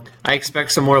 So I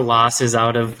expect some more losses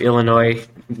out of Illinois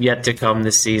yet to come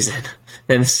this season.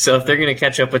 And so if they're going to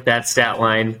catch up with that stat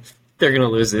line, they're going to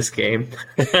lose this game.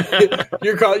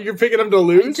 You're picking them to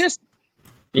lose?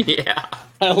 Yeah.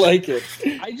 I like it.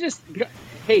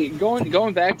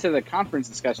 Going back to the conference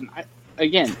discussion,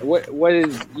 what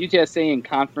is UTSA in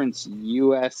Conference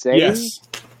USA? Yes.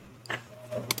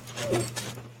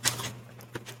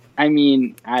 I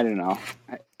mean, I don't know.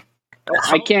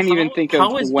 I can't even think of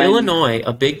how is Illinois,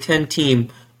 a Big Ten team,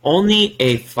 only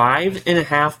a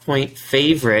 5.5 point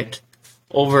favorite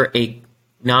over a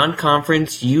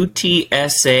non-conference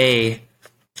UTSA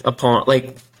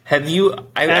opponent? Have you?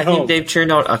 I think they've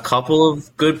turned out a couple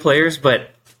of good players,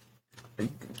 but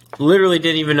literally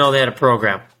didn't even know they had a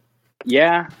program.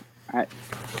 Yeah, I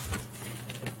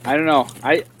don't know.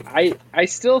 I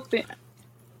still think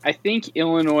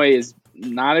Illinois is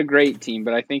not a great team,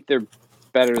 but I think they're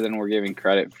better than we're giving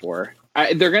credit for.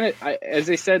 They're gonna, as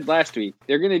I said last week,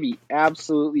 they're gonna be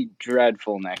absolutely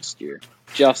dreadful next year.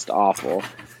 Just awful.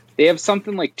 They have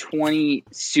something like 20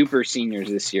 super seniors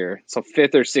this year, so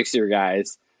 5th or 6th year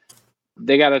guys.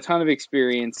 They got a ton of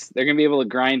experience. They're going to be able to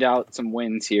grind out some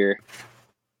wins here.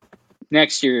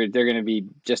 Next year, they're going to be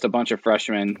just a bunch of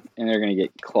freshmen, and they're going to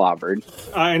get clobbered.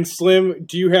 And Slim,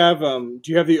 do you have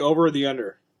the over or the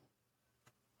under?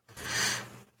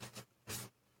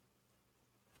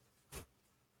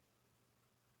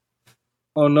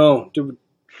 Oh no!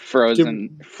 Frozen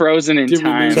in did we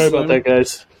time. lose? Sorry about that,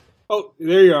 guys. Oh,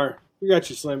 there you are. We got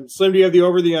you, Slim. Slim, do you have the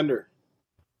over or the under?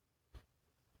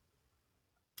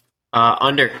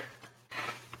 Under.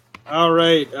 All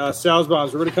right, Sal's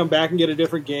Bombs. We're going to come back and get a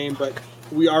different game, but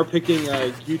we are picking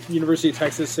University of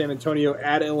Texas San Antonio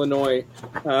at Illinois.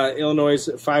 Illinois'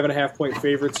 5.5-point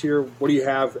favorites here. What do you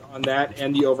have on that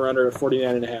and the over/under at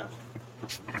 49.5?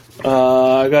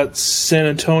 I got San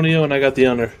Antonio and I got the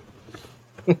under.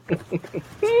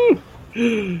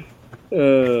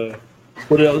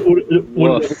 What did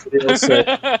everybody else say?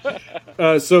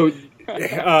 So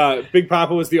Big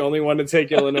Papa was the only one to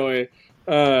take Illinois,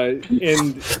 but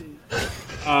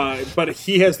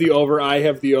he has the over, I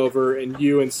have the over, and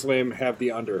you and Slim have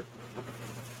the under.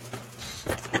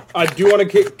 I do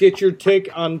want to get your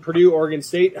take on Purdue, Oregon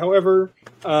State. However,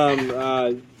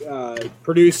 Purdue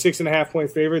 6.5-point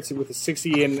favorites with a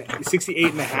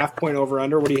 68.5-point over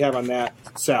under. What do you have on that,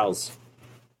 Sal's?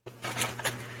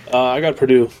 I got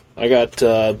Purdue. I got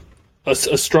a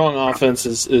strong offense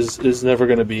is never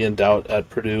going to be in doubt at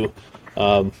Purdue,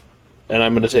 and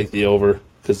I'm going to take the over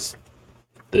because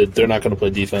they're not going to play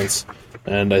defense,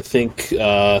 and I think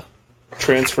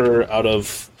transfer out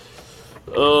of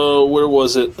where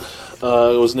was it?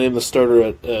 It was named the starter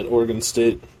at Oregon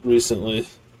State recently.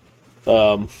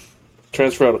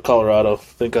 Transfer out of Colorado.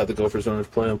 Thank God the Gophers don't have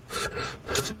to play him.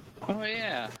 Oh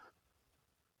yeah,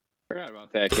 forgot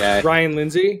about that guy. Ryan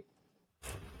Lindsay.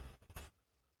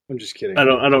 I'm just kidding. I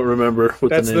don't remember what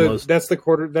the name was. That's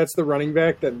the running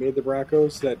back that made the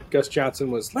Broncos. That Gus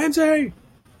Johnson was Lindsay.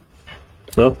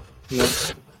 No.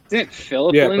 Isn't it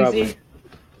Philip Yeah, Lindsay?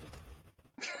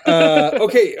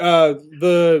 Okay,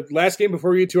 the last game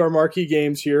before we get to our marquee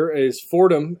games here is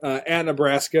Fordham at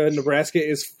Nebraska. Nebraska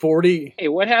is 40. Hey,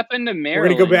 what happened to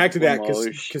Maryland? We're going to go back to that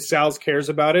Woj? because Sal's cares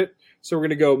about it. So we're going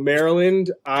to go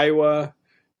Maryland,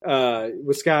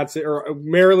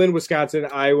 Wisconsin,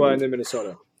 Iowa, and then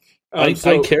Minnesota. I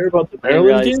care about the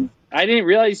Maryland game. I didn't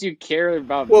realize you cared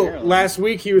about Well, Maryland. last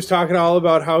week he was talking all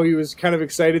about how he was kind of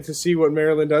excited to see what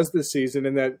Maryland does this season,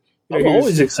 and that I'm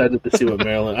always excited to see what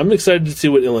Maryland. I'm excited to see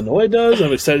what Illinois does.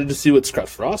 I'm excited to see what Scott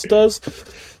Frost does.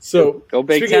 So, Go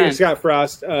Big speaking Ten. of Scott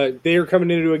Frost, they are coming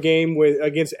into a game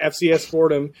against FCS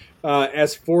Fordham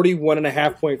as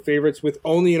 41.5-point favorites with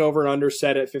only an over and under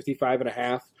set at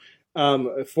 55.5.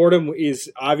 Fordham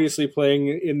is obviously playing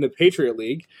in the Patriot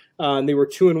League. They were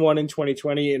 2-1 in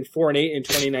 2020 and 4-8 in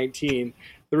 2019.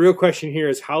 The real question here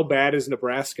is how bad is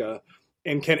Nebraska,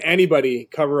 and can anybody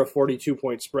cover a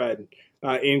 42-point spread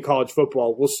in college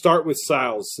football? We'll start with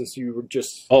Siles since you were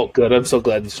just. Oh, good. I'm so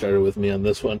glad you started with me on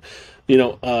this one.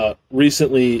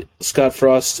 Recently Scott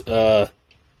Frost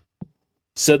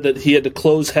said that he had to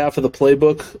close half of the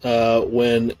playbook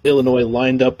when Illinois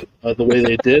lined up the way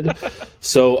they did.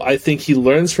 So I think he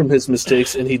learns from his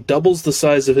mistakes and he doubles the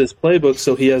size of his playbook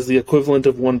so he has the equivalent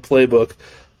of one playbook.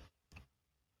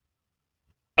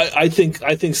 I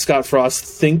think Scott Frost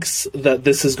thinks that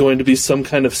this is going to be some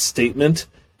kind of statement,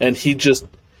 and he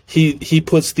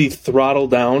puts the throttle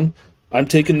down. I'm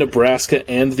taking Nebraska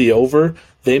and the over.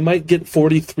 They might get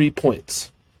 43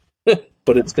 points.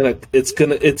 But it's gonna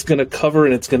cover,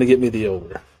 and it's gonna get me the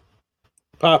over.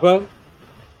 Papa?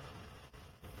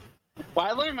 Well,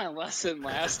 I learned my lesson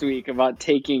last week about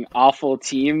taking awful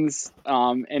teams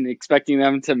and expecting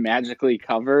them to magically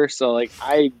cover. So,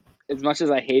 as much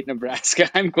as I hate Nebraska,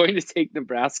 I'm going to take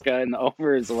Nebraska and the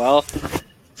over as well.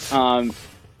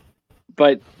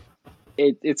 But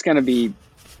it's going to be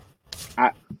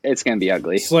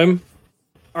ugly. Slim,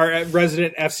 our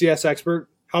resident FCS expert,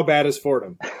 how bad is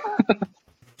Fordham?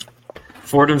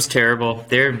 Fordham's terrible.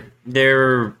 They're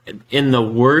in the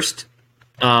worst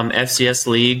FCS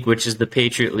league, which is the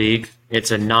Patriot League.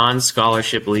 It's a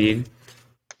non-scholarship league,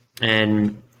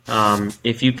 and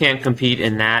if you can't compete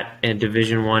in that in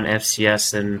Division I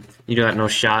FCS, then you got no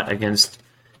shot against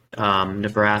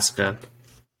Nebraska.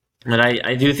 But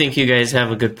I do think you guys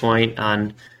have a good point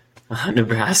on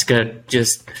Nebraska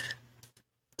just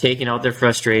taking out their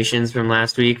frustrations from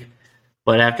last week.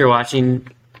 But after watching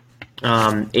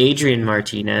Adrian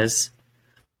Martinez,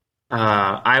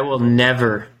 I will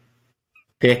never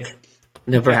pick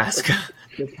Nebraska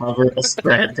to cover a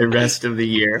spread the rest of the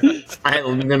year.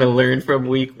 I'm going to learn from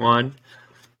week one.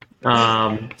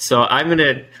 So I'm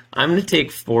gonna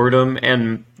take Fordham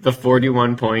and the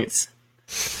 41 points.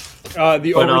 The over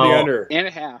the under. And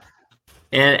a half.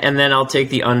 And then I'll take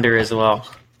the under as well.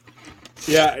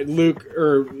 Yeah, Luke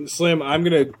or Slim, I'm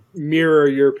going to mirror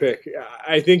your pick.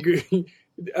 I think,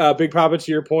 Big Papa,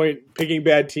 to your point, picking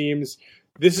bad teams,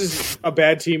 this is a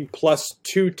bad team plus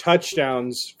 2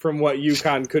 touchdowns from what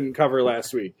UConn couldn't cover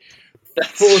last week.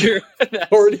 That's true.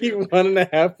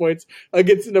 41.5 points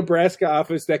against a Nebraska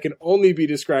offense that can only be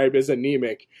described as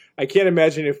anemic. I can't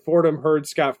imagine if Fordham heard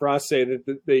Scott Frost say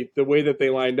that the way that they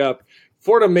lined up,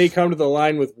 Fordham may come to the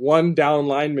line with 1 down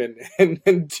lineman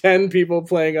and 10 people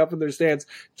playing up in their stands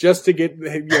just to get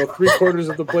 3/4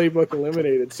 of the playbook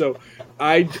eliminated. So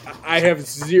I have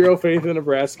zero faith in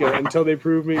Nebraska until they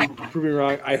prove me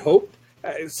wrong. I hope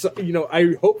I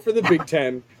hope for the Big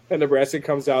Ten that Nebraska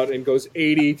comes out and goes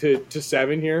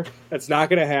 80-7 here. That's not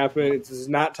going to happen. This is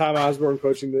not Tom Osborne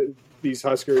coaching these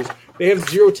Huskers. They have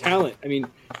zero talent. I mean,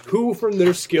 who from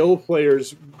their skill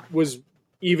players was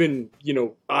even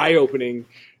eye-opening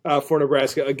for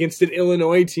Nebraska against an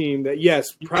Illinois team that,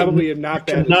 yes, probably have not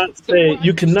bad.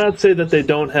 You cannot say that they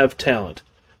don't have talent.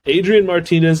 Adrian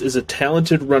Martinez is a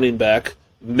talented running back,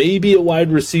 maybe a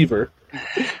wide receiver,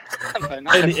 and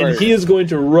he is going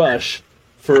to rush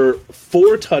for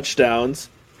 4 touchdowns,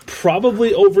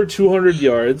 probably over 200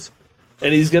 yards,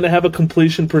 and he's going to have a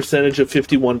completion percentage of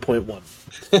 51.1.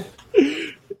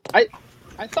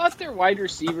 I thought their wide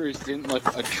receivers didn't look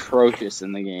atrocious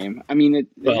in the game. I mean, they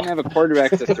didn't have a quarterback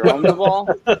to throw him the ball.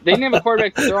 They didn't have a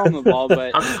quarterback to throw him the ball,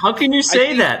 but how can you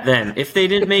say that then? If they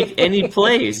didn't make any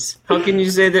plays, how can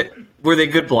you say that? Were they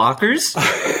good blockers?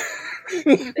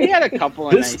 They had a couple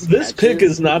of nice This pick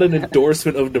is not an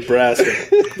endorsement of Nebraska.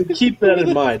 Keep that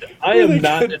in mind. I am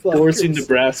not endorsing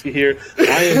Nebraska here.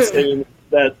 I am saying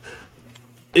that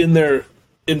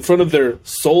in front of their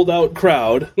sold-out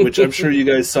crowd, which I'm sure you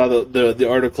guys saw the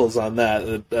articles on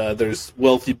that. There's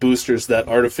wealthy boosters that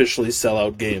artificially sell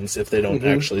out games if they don't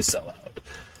actually sell out.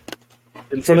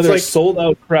 In front of their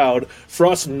sold-out crowd,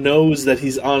 Frost knows that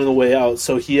he's on the way out,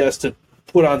 so he has to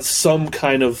put on some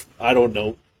kind of, I don't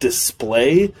know,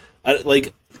 display. I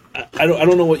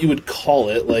don't know what you would call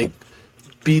it. Like,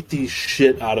 beat the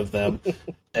shit out of them,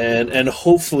 and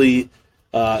hopefully.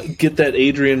 Get that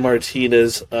Adrian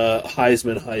Martinez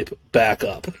Heisman hype back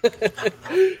up.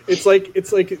 It's like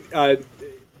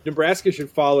Nebraska should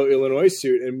follow Illinois'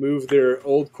 suit and move their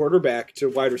old quarterback to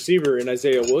wide receiver in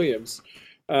Isaiah Williams,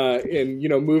 and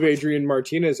move Adrian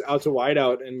Martinez out to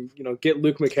wideout, and get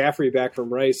Luke McCaffrey back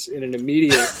from Rice in an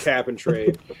immediate cap and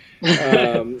trade.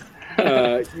 I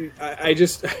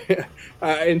just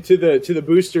and to the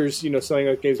boosters, selling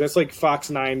out games. That's like Fox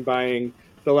 9 buying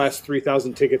the last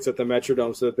 3,000 tickets at the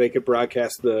Metrodome so that they could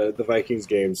broadcast the Vikings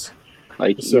games.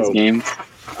 Games.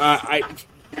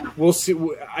 We'll see.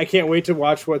 I can't wait to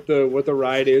watch what the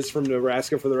ride is from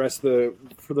Nebraska for the rest of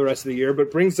the year. But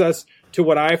brings us to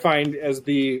what I find as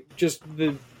the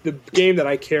game that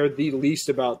I care the least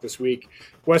about this week.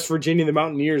 West Virginia, the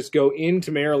Mountaineers go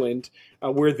into Maryland,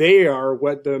 where they are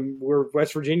where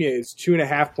West Virginia is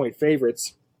 2.5-point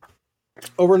favorites.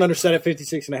 Over and under set at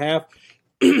 56.5.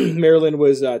 Maryland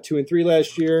was 2-3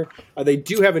 last year. They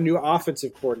do have a new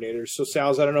offensive coordinator. So,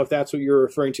 Sal's, I don't know if that's what you were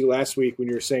referring to last week when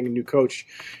you were saying a new coach.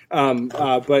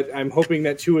 But I'm hoping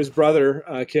that Tua's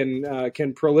brother can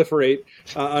proliferate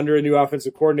under a new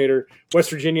offensive coordinator. West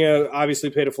Virginia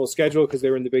obviously played a full schedule because they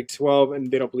were in the Big 12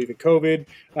 and they don't believe in COVID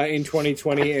in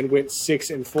 2020 and went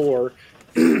 6-4.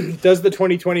 Does the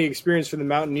 2020 experience for the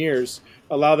Mountaineers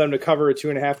allow them to cover a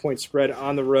 2.5-point spread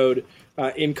on the road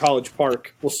in College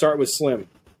Park? We'll start with Slim.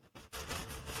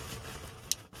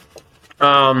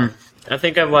 I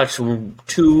think I've watched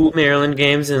 2 Maryland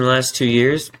games in the last 2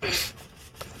 years,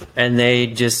 and I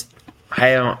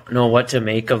don't know what to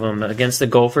make of them. Against the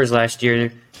Gophers last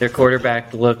year, their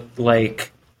quarterback looked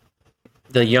like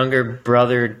the younger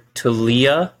brother to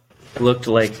Leah, looked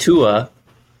like Tua,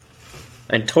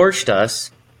 and torched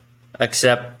us,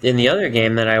 except in the other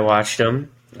game that I watched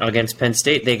them against Penn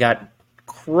State, they got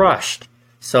crushed.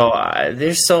 So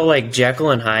they're so like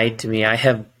Jekyll and Hyde to me. I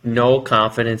have no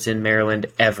confidence in Maryland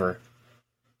ever.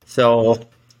 So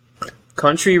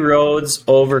country roads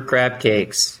over crab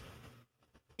cakes.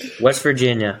 West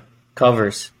Virginia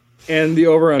covers. And the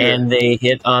over-under. And they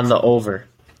hit on the over.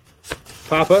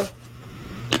 Papa?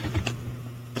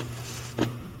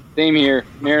 Same here.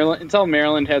 Maryland, until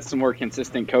Maryland has some more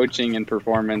consistent coaching and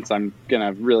performance, I'm going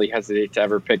to really hesitate to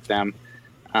ever pick them.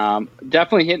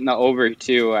 Definitely hitting the over,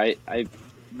 too.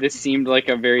 This seemed like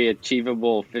a very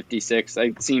achievable 56.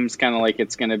 It seems kind of like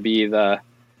it's going to be the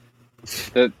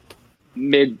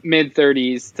mid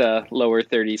 30s to lower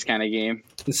 30s kind of game.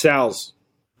 And Sal's.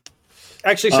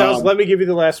 Actually, Sal's, let me give you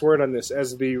the last word on this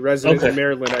as the resident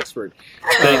Maryland expert.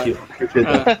 Thank you. Appreciate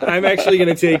that. I'm actually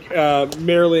going to take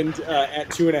Maryland at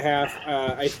 2.5.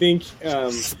 I think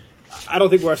I don't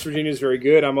think West Virginia is very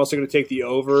good. I'm also going to take the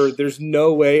over. There's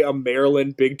no way a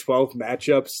Maryland Big 12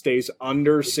 matchup stays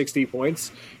under 60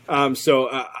 points. So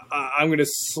I'm going to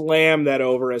slam that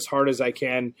over as hard as I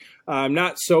can. I'm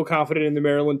not so confident in the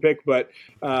Maryland pick, but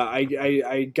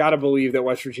I got to believe that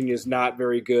West Virginia is not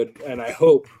very good, and I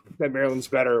hope that Maryland's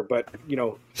better. But,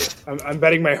 I'm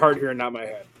betting my heart here and not my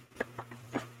head.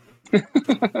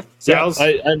 Yeah,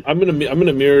 I'm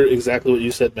gonna mirror exactly what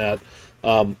you said, Matt.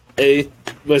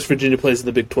 West Virginia plays in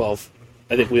the Big 12.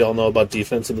 I think we all know about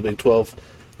defense in the Big 12.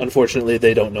 Unfortunately,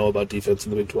 they don't know about defense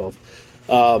in the Big 12.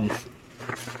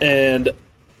 And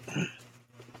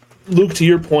Luke, to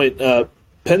your point,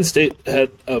 Penn State had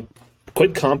a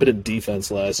quite competent defense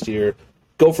last year.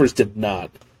 Gophers did not.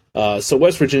 So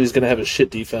West Virginia is going to have a shit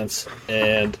defense,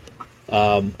 and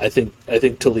I think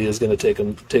Talia is going to take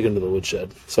him to the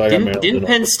woodshed. So I got Maryland. Didn't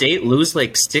Penn State lose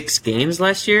like 6 games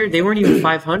last year? They weren't even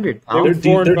 500. Their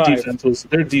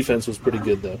defense was pretty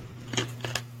good though.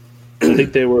 I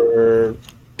think they were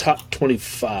top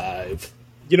 25.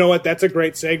 You know what? That's a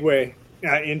great segue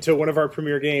into one of our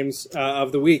premier games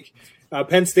of the week.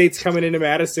 Penn State's coming into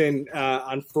Madison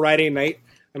on Friday night.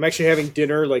 I'm actually having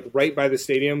dinner right by the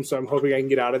stadium, so I'm hoping I can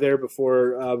get out of there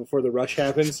before the rush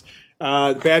happens.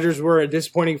 The Badgers were a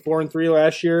disappointing 4-3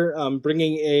 last year,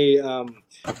 bringing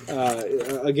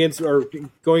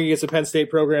going against a Penn State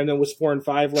program that was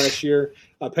 4-5 last year.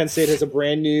 Penn State has a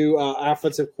brand new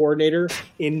offensive coordinator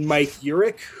in Mike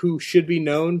Urick, who should be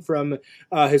known from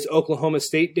his Oklahoma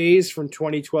State days from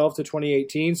 2012 to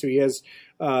 2018. So he has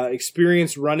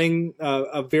experience running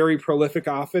a very prolific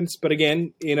offense, but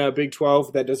again, in a Big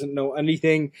 12 that doesn't know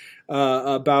anything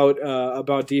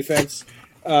about defense.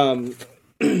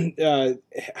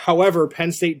 However,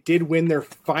 Penn State did win their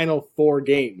final 4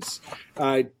 games.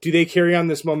 Do they carry on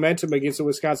this momentum against the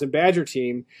Wisconsin Badger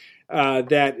team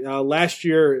that last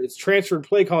year it's transferred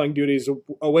play calling duties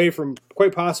away from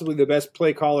quite possibly the best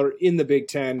play caller in the Big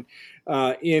Ten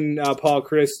in Paul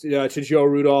Chryst to Joe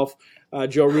Rudolph?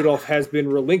 Joe Rudolph has been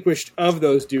relinquished of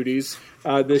those duties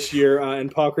this year, and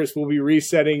Paul Chryst will be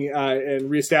resetting and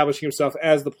reestablishing himself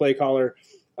as the play caller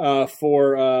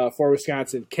for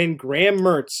Wisconsin. Can Graham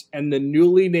Mertz and the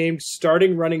newly named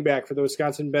starting running back for the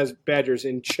Wisconsin Badgers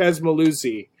in Ches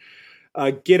Malusi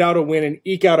get out a win and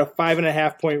eke out a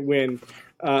 5.5-point win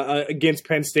against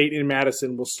Penn State in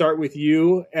Madison? We'll start with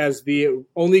you as the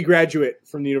only graduate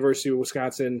from the University of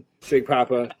Wisconsin, Big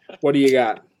Papa. What do you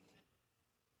got?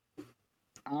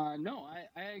 No,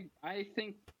 I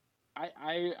think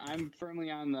I'm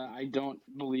firmly on the I don't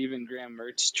believe in Graham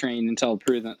Mertz train until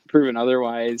proven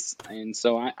otherwise, and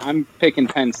so I'm picking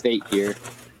Penn State here.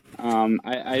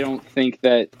 I don't think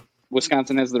that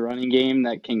Wisconsin has the running game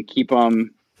that can keep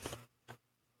them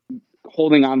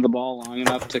holding on to the ball long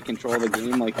enough to control the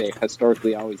game like they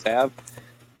historically always have.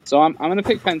 So I'm going to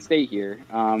pick Penn State here.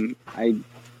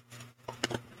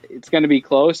 It's going to be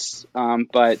close,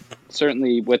 but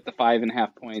certainly with the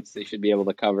 5.5 points, they should be able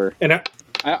to cover. And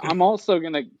I'm also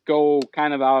going to go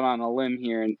kind of out on a limb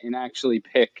here and actually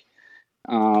pick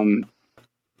I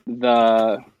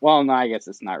guess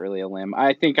it's not really a limb.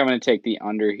 I think I'm going to take the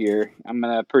under here. I'm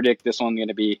going to predict this one's going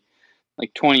to be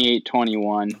like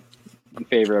 28-21 in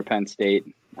favor of Penn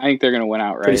State. I think they're going to win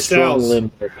outright.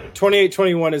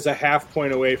 28-21 is a half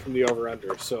point away from the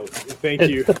over-under. So thank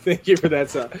you. Thank you for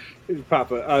that,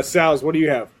 Papa. Sal's, what do you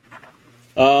have?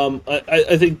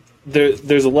 I think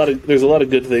there's a lot of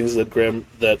good things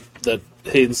that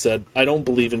Hayden said. I don't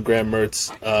believe in Graham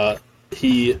Mertz.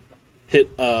 He hit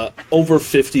over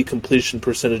 50 completion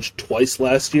percentage twice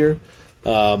last year.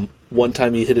 One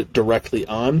time he hit it directly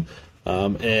on.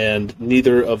 And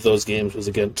neither of those games was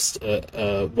against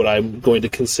what I'm going to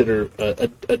consider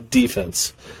a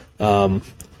defense. I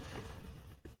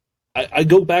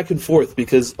go back and forth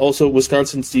because also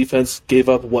Wisconsin's defense gave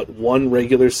up, one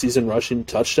regular season rushing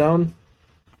touchdown?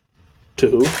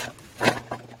 To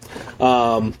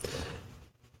who?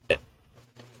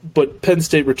 But Penn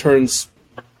State returns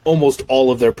almost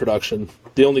all of their production.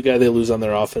 The only guy they lose on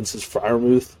their offense is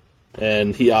Freiermuth,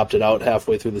 and he opted out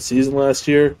halfway through the season last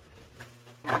year.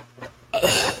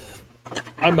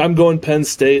 I'm going Penn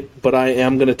State, but I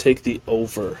am going to take the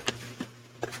over.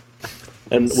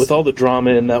 And with all the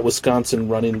drama in that Wisconsin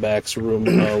running backs room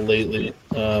lately,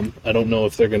 I don't know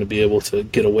if they're going to be able to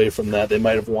get away from that. They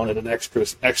might have wanted an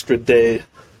extra day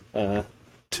to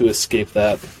escape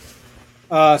that.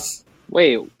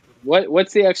 Wait,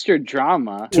 What's the extra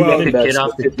drama? Two Well, running backs get off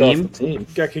got the kicked team? off the team.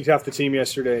 Got kicked off the team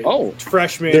yesterday. Oh.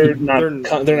 Freshmen. They're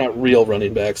not real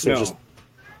running backs. They're No. just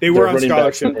They were they're on running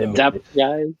backs scholarship. in the though. Depth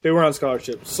guys. They were on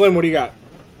scholarship. Slim, what do you got?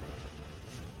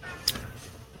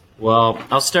 Well,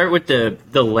 I'll start with the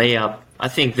layup. I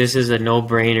think this is a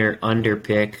no-brainer under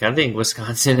pick. I think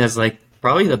Wisconsin has like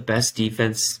probably the best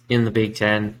defense in the Big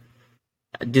Ten.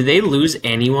 Did they lose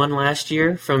anyone last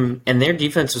year and their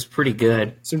defense was pretty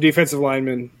good. Some defensive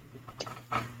linemen.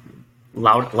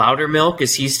 Loudermilk,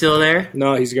 is he still there?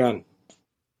 No, he's gone.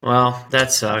 Well,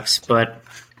 that sucks, but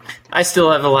I still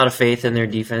have a lot of faith in their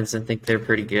defense and think they're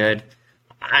pretty good.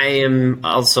 I am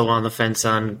also on the fence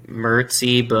on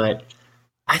Mertzy, but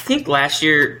I think last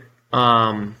year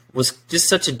was just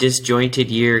such a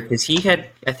disjointed year because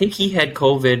I think he had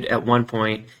COVID at one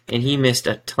point and he missed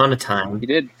a ton of time. He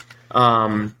did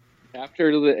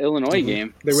after the Illinois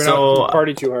game. They went out to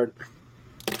party too hard.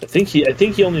 I think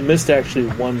he only missed actually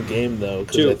one game though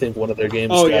because I think one of their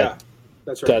games. Oh yeah,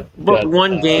 that's right. But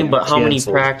one game, but how many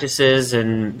canceled. practices?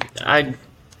 And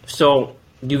so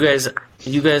you guys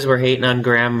were hating on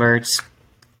Graham Mertz.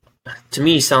 To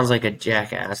me, he sounds like a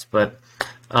jackass, but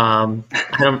I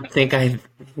don't think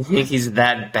he's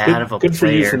that bad of a Good for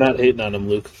player. you for not hating on him,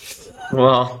 Luke.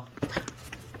 Well,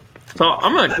 so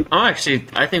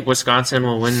I think Wisconsin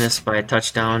will win this by a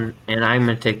touchdown, and I'm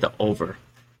going to take the over.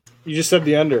 You just said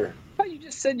the under. I thought you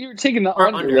just said you were taking the Or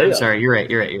under. under. I'm sorry, you're right.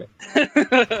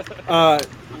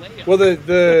 Well,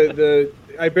 the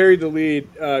I buried the lead.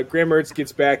 Graham Mertz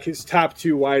gets back his top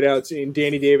two wideouts in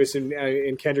Danny Davis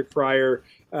and Kendrick Pryor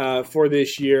for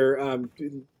this year.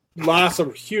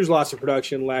 Huge loss of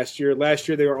production last year. Last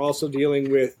year they were also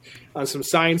dealing with some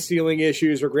sign stealing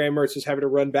issues where Graham Mertz was having to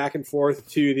run back and forth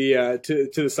to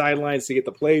the sidelines to get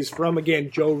the plays from, again,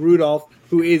 Joe Rudolph,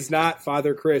 who is not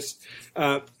Father Chris.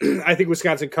 I think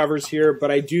Wisconsin covers here,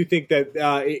 but I do think that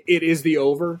it is the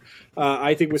over.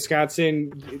 I think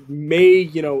Wisconsin may,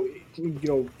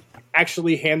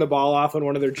 actually hand the ball off on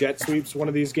one of their jet sweeps one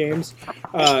of these games.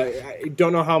 I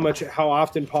don't know how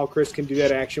often Paul Chris can do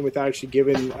that action without actually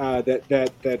giving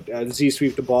that Z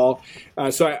sweep the ball.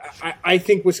 So I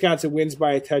think Wisconsin wins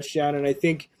by a touchdown, and I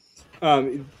think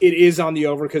it is on the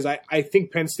over because I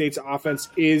think Penn State's offense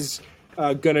is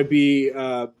going to be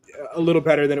a little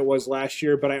better than it was last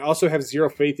year, but I also have zero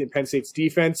faith in Penn State's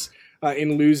defense.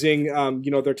 In losing,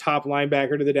 their top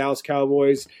linebacker to the Dallas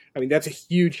Cowboys. I mean, that's a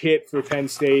huge hit for Penn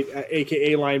State,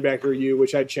 a.k.a. linebacker U,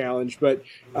 which I'd challenge. But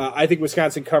I think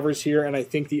Wisconsin covers here, and I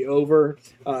think the over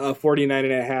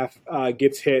 49.5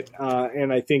 gets hit.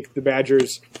 And I think the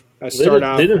Badgers start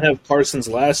out. They didn't have Parsons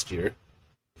last year.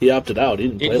 He opted out. He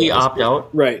didn't play Did he last opt year. out?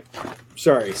 Right.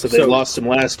 Sorry. So they lost him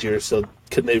last year. So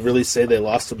can they really say they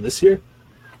lost him this year?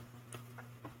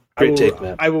 Great take,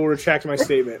 man. I will retract my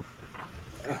statement.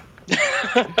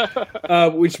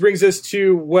 Which brings us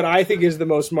to what I think is the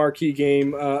most marquee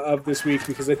game of this week,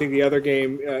 because I think the other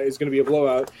game is going to be a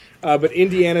blowout. But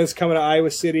Indiana is coming to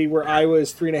Iowa City, where Iowa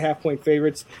is 3.5-point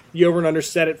favorites. The over and under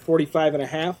set at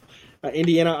 45.5.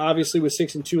 Indiana obviously was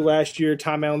 6-2 last year.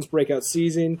 Tom Allen's breakout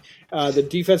season. The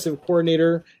defensive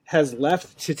coordinator has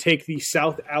left to take the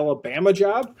South Alabama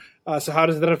job. So how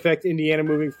does that affect Indiana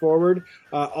moving forward?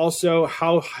 Also,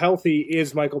 how healthy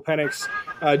is Michael Penix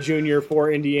Jr.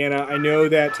 for Indiana? I know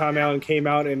that Tom Allen came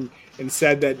out and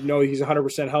said that, no, he's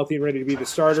 100% healthy and ready to be the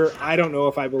starter. I don't know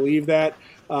if I believe that.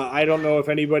 I don't know if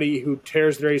anybody who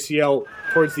tears their ACL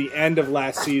towards the end of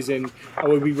last season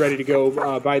would be ready to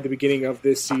go by the beginning of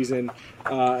this season.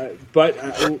 But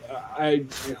I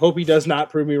hope he does not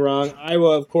prove me wrong.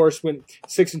 Iowa, of course, went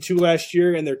 6-2 last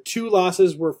year, and their two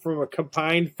losses were from a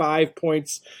combined 5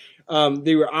 points.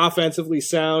 They were offensively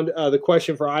sound. The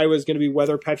question for Iowa is going to be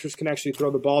whether Petrus can actually throw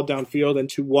the ball downfield and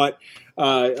to what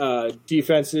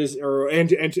defenses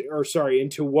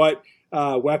into what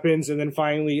weapons, and then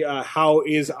finally, how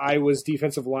is Iowa's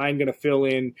defensive line going to fill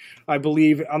in? I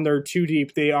believe on their two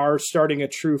deep, they are starting a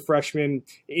true freshman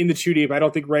in the two deep. I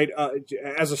don't think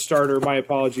as a starter. My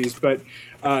apologies, but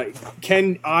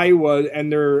can Iowa and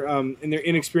their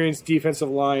inexperienced defensive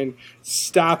line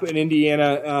stop an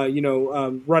Indiana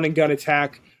run and gun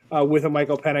attack with a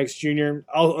Michael Penix Jr.?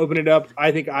 I'll open it up.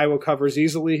 I think Iowa covers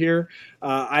easily here.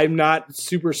 I'm not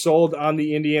super sold on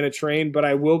the Indiana train, but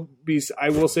I will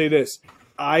say this.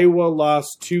 Iowa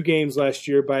lost 2 games last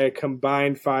year by a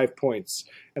combined 5 points,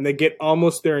 and they get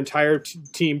almost their entire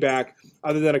team back,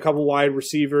 other than a couple wide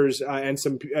receivers and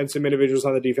some individuals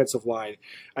on the defensive line.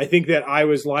 I think that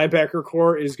Iowa's linebacker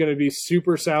core is going to be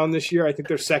super sound this year. I think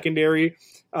their secondary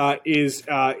is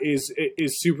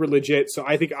super legit. So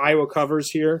I think Iowa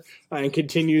covers here and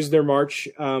continues their march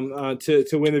to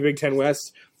win the Big Ten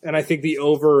West. And I think the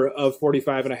over of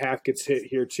 45.5 gets hit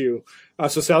here too.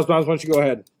 So Sal's Bombs, why don't you go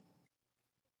ahead?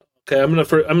 Okay, I'm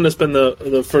gonna spend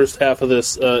the first half of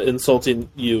this insulting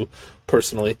you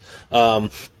personally. Iowa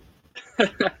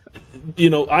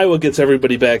gets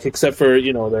everybody back except for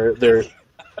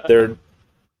their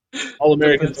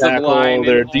All-American tackle,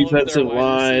 their defensive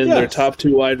line, their top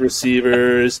 2 wide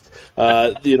receivers,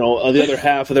 the other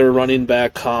half of their running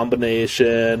back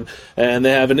combination, and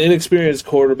they have an inexperienced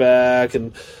quarterback.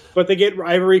 But they get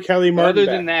Ivory Kelly Martin Other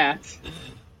back. than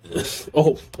that,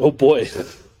 oh boy,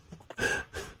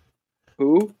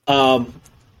 who?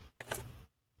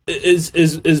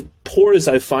 As poor as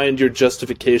I find your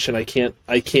justification, I can't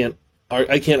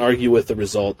argue with the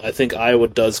result. I think Iowa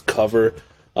does cover.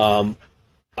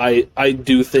 I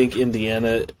do think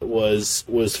Indiana was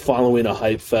following a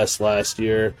hype fest last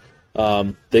year.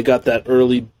 They got that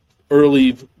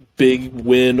early big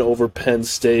win over Penn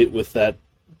State with that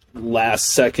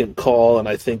last second call, and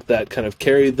I think that kind of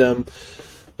carried them.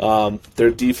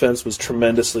 Their defense was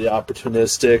tremendously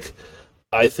opportunistic.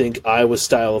 I think Iowa's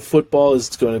style of football is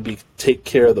going to be take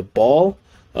care of the ball,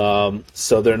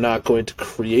 so they're not going to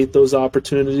create those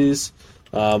opportunities.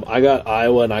 I got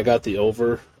Iowa and I got the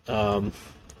over. I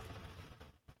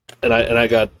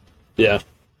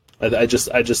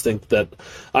just think that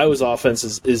Iowa's offense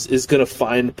is going to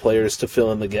find players to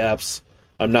fill in the gaps.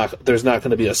 There's not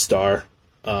going to be a star.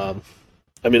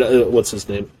 What's his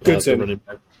name? Goodson.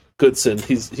 Goodson.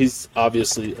 He's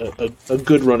obviously a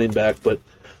good running back, but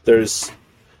there's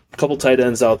a couple tight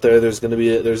ends out there. There's going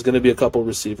to be a couple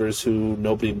receivers who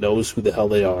nobody knows who the hell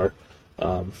they are.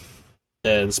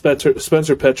 And Spencer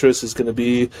Petras is going to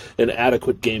be an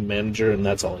adequate game manager, and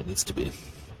that's all he needs to be.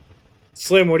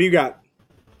 Slim, what do you got?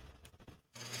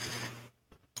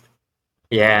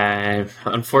 Yeah,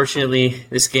 unfortunately,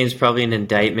 this game's probably an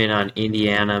indictment on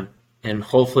Indiana, and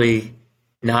hopefully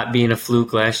not being a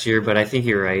fluke last year, but I think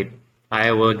you're right.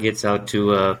 Iowa gets out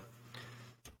to a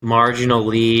marginal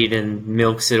lead and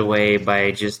milks it away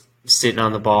by just sitting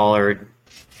on the ball or,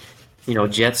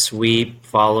 jet sweep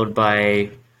followed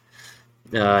by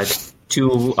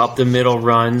 2 up the middle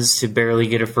runs to barely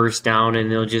get a first down,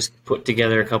 and they'll just put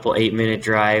together a couple 8-minute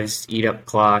drives, eat up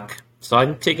clock. So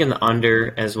I'm taking the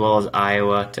under as well as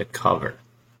Iowa to cover.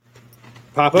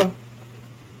 Papa?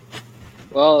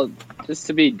 Well, just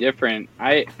to be different,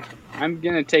 I'm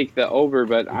going to take the over,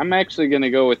 but I'm actually going to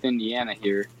go with Indiana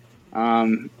here.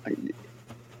 I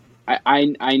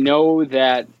know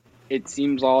that it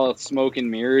seems all smoke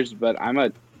and mirrors, but I'm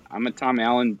a Tom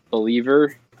Allen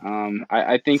believer.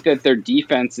 I think that their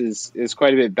defense is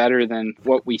quite a bit better than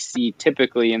what we see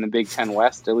typically in the Big Ten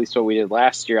West, at least what we did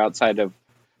last year outside of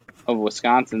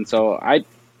Wisconsin. So I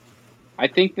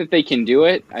think that they can do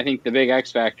it. I think the big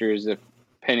X factor is if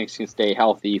Penix can stay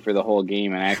healthy for the whole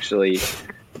game and actually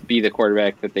be the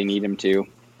quarterback that they need him to.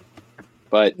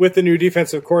 But with the new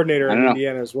defensive coordinator in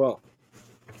Indiana as well.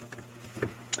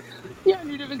 Yeah,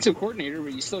 new defensive coordinator,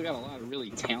 but you still got a lot of really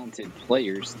talented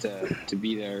players to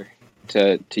be there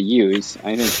to use.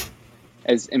 I think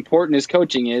as important as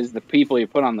coaching is, the people you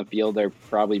put on the field are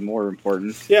probably more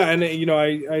important. Yeah, and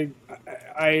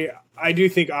I do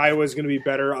think Iowa's going to be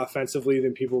better offensively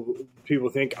than people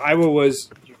think. Iowa was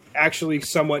actually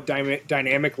somewhat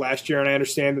dynamic last year, and I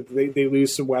understand that they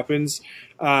lose some weapons,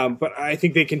 but I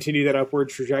think they continue that upward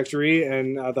trajectory,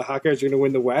 and the Hawkeyes are going to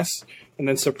win the West and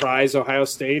then surprise Ohio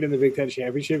State in the Big Ten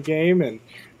championship game, and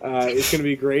it's going to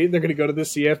be great. They're going to go to the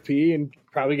CFP and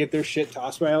probably get their shit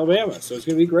tossed by Alabama, so it's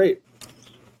going to be great.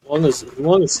 As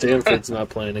long as Stanford's not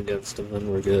playing against them, then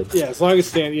we're good. Yeah, as long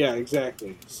as yeah,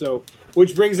 exactly. So,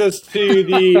 which brings us to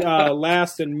the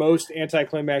last and most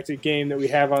anticlimactic game that we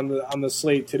have on the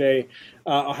slate today.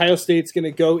 Ohio State's going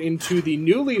to go into the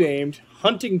newly named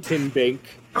Huntington Bank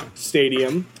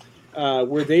Stadium,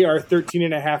 where they are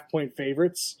 13.5-point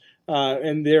favorites,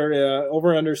 and they're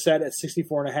over/under set at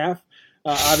 64.5.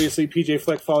 Obviously, PJ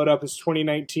Fleck followed up his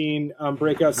 2019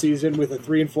 breakout season with a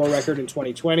 3-4 record in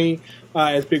 2020.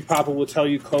 As Big Papa will tell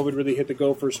you, COVID really hit the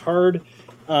Gophers hard.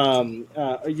 Ohio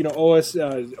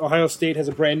State has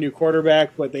a brand new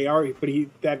quarterback,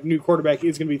 that new quarterback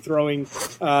is going to be throwing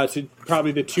to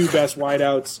probably the 2 best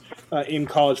wideouts in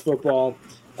college football.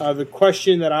 The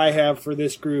question that I have for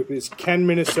this group is: can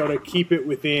Minnesota keep it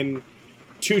within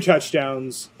 2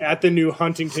 touchdowns at the new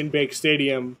Huntington Bank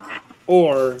Stadium?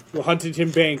 Or will Huntington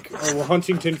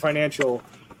Financial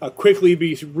quickly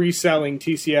be reselling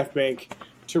TCF Bank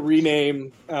to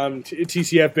rename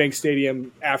TCF Bank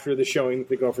Stadium after the showing that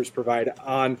the Gophers provide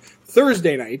on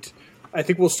Thursday night? I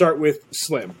think we'll start with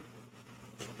Slim.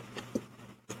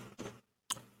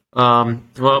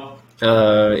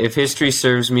 If history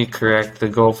serves me correct, the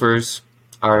Gophers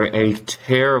are a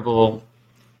terrible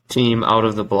team out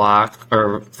of the block,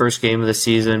 or first game of the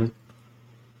season.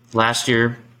 Last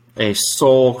year, a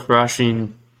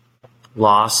soul-crushing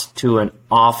loss to an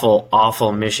awful,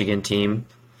 awful Michigan team.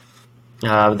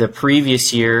 The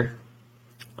previous year,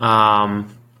 I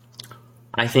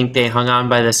think they hung on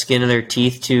by the skin of their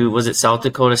teeth to, was it South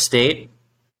Dakota State?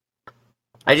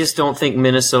 I just don't think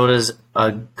Minnesota's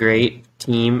a great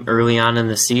team early on in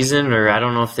the season, or I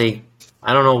don't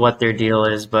know what their deal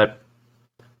is, but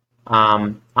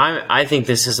I think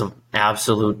this is an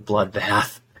absolute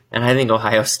bloodbath, and I think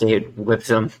Ohio State whips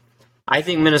them. I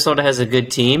think Minnesota has a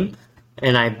good team,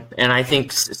 and I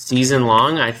think season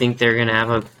long, I think they're going to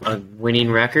have a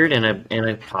winning record and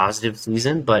a positive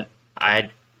season, but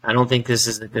I don't think this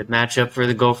is a good matchup for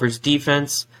the Gophers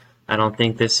defense. I don't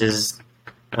think this is.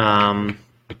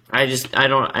 I think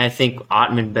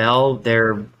Ottman Bell,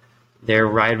 their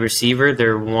wide receiver,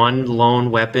 their one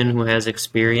lone weapon who has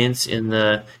experience in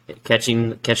the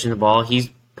catching the ball, he's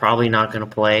probably not going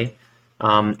to play.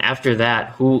 After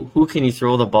that, who can you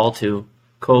throw the ball to?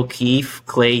 Cole Keefe,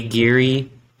 Clay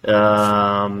Geary,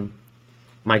 my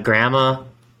grandma.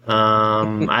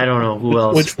 I don't know who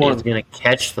else is going to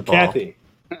catch the ball. Kathy.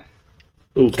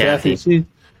 Ooh, Kathy.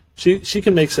 She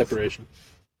can make separation.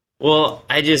 Well,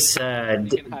 I just Yeah.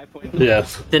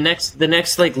 the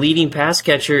next like leading pass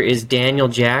catcher is Daniel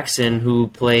Jackson, who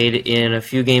played in a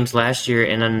few games last year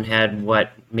and then had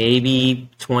maybe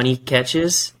 20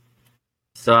 catches.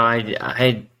 So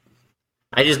I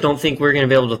just don't think we're going to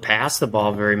be able to pass the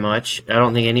ball very much. I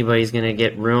don't think anybody's going to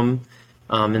get room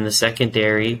in the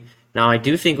secondary. Now I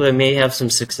do think we may have some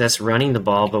success running the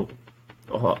ball, but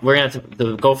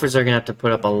the Gophers are going to have to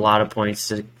put up a lot of points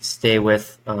to stay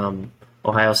with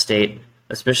Ohio State,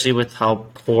 especially with how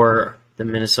poor the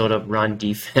Minnesota run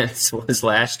defense was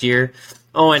last year.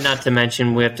 Oh, and not to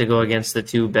mention we have to go against the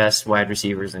two best wide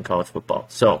receivers in college football.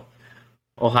 So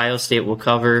Ohio State will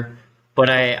cover,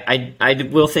 but I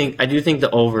do think the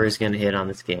over is going to hit on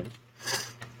this game.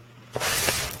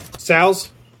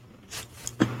 Sal's?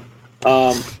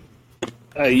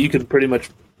 You can pretty much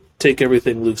take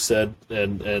everything Luke said,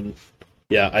 and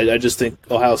yeah, I just think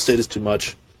Ohio State is too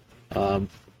much.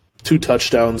 2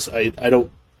 touchdowns. I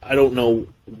don't know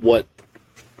what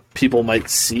people might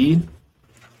see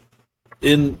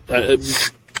in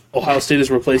Ohio State is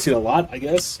replacing a lot, I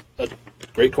guess, a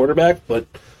great quarterback, but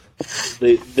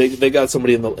they got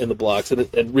somebody in the blocks,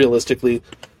 and realistically,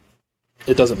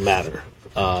 it doesn't matter.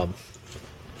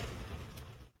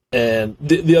 And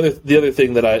the other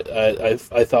thing that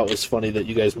I thought was funny that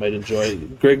you guys might enjoy,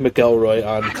 Greg McElroy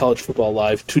on College Football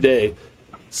Live today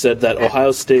said that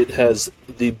Ohio State has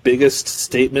the biggest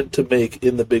statement to make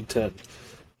in the Big Ten.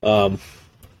 I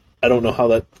don't know how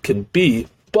that can be,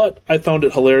 but I found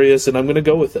it hilarious, and I'm going to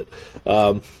go with it.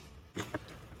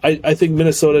 I think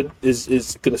Minnesota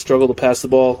is going to struggle to pass the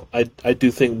ball. I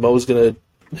do think Mo's going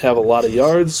to have a lot of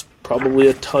yards, probably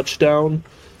a touchdown,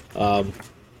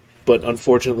 but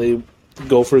unfortunately,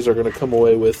 Gophers are going to come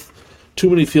away with too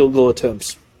many field goal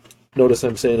attempts. Notice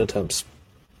I'm saying attempts.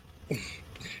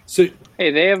 So,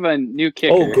 hey, they have a new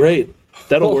kicker. Oh, great.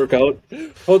 That'll work out.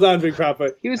 Hold on, Big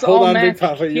Papa. He was Hold all on, Mac. Big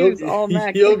Papa. He was all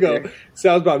Mac. You'll go.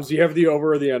 Sal's Bombs, do you have the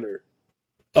over or the under?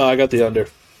 I got the under.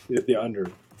 You have the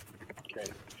under. Okay.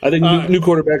 I think new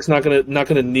quarterback's not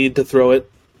gonna need to throw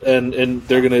it, and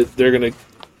they're gonna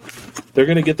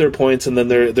get their points, and then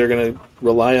they're gonna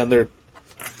rely on their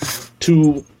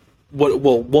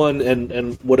one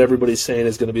and what everybody's saying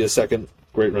is going to be a second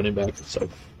great running back. So.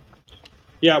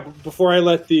 Yeah, before I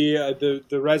let the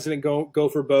resident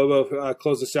Gopher Bobo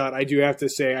close us out, I do have to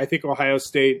say I think Ohio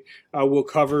State will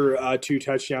cover 2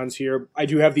 touchdowns here. I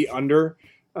do have the under.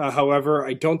 However,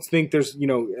 I don't think there's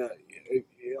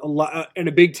a lot in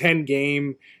a Big Ten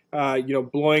game.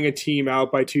 Blowing a team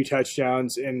out by 2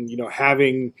 touchdowns and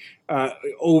having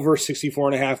over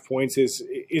 64.5 points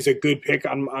is a good pick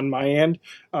on my end.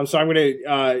 So I'm going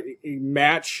to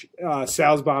match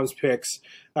Sal's Bomb's picks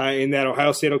in that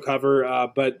Ohio State will cover,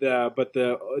 but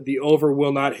the over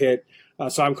will not hit.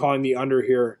 So I'm calling the under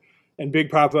here. And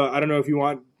Big Papa, I don't know if you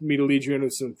want me to lead you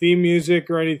into some theme music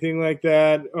or anything like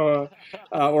that,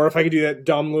 or if I could do that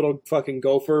dumb little fucking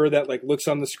gopher that looks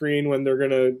on the screen when they're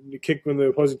gonna kick when the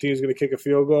opposing team is gonna kick a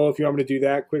field goal. If you want me to do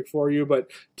that quick for you, but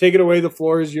take it away. The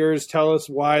floor is yours. Tell us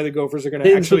why the Gophers are gonna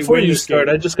actually before win you this start,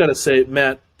 game. I just gotta say,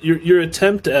 Matt, your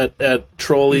attempt at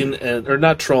trolling or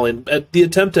not trolling, at the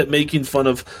attempt at making fun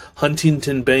of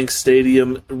Huntington Bank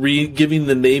Stadium, giving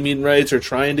the naming rights or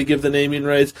trying to give the naming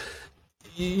rights.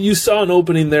 You saw an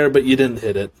opening there, but you didn't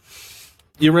hit it.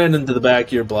 You ran into the back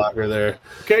of your blocker there.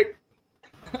 Okay.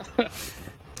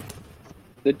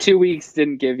 The 2 weeks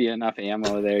didn't give you enough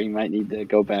ammo there. You might need to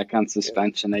go back on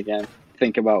suspension again.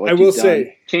 Think about what I you've will done.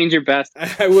 say- Change your best.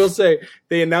 I will say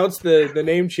they announced the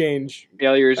name change.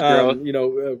 Failures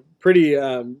growth. Pretty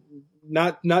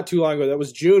not too long ago. That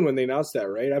was June when they announced that,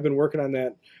 right? I've been working on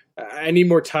that. I need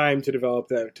more time to develop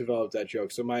that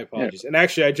joke. So my apologies. And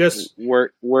actually, I just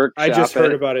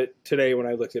heard about it today when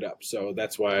I looked it up. So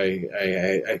that's why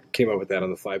I came up with that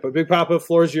on the fly. But Big Papa,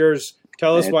 floor's yours.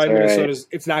 Tell us why Minnesota's.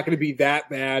 It's not going to be that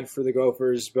bad for the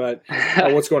Gophers, but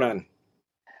what's going on?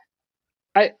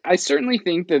 I certainly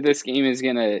think that this game is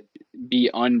going to be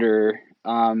under.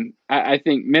 I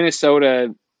think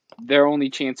Minnesota, their only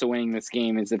chance of winning this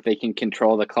game is if they can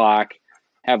control the clock,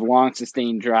 have long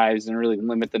sustained drives, and really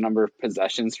limit the number of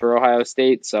possessions for Ohio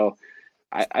State. So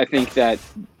I think that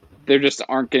there just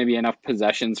aren't going to be enough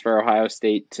possessions for Ohio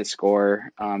State to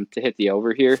score to hit the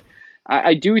over here.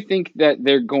 I do think that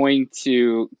they're going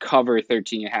to cover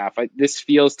 13.5. This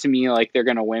feels to me like they're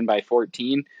going to win by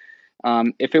 14.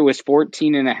 If it was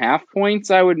 14.5 points,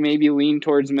 I would maybe lean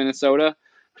towards Minnesota.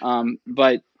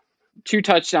 But 2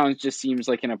 touchdowns just seems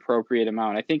like an appropriate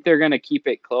amount. I think they're going to keep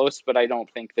it close, but I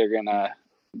don't think they're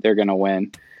gonna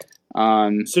win.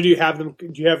 So do you have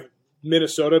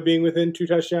Minnesota being within 2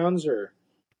 touchdowns or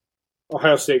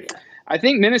Ohio State? I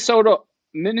think Minnesota,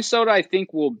 I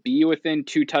think, will be within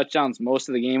 2 touchdowns most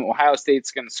of the game. Ohio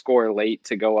State's going to score late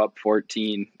to go up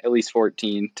 14, at least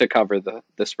 14, to cover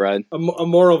the spread. A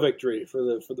moral victory for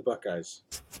the Buckeyes.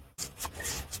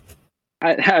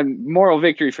 Moral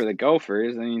victory for the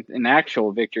Gophers. I mean, an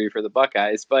actual victory for the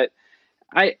Buckeyes. But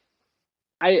I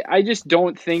just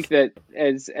don't think that,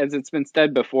 as it's been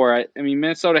said before, I mean,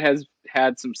 Minnesota has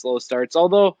had some slow starts.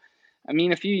 Although, I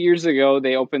mean, a few years ago,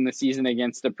 they opened the season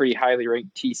against a pretty highly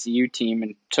ranked TCU team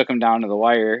and took them down to the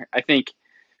wire. I think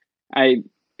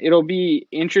it'll be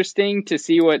interesting to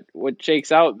see what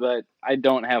shakes out, but I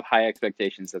don't have high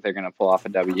expectations that they're going to pull off a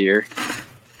W here.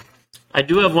 I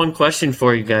do have one question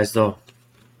for you guys, though.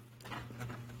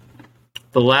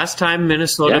 The last time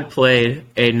Minnesota played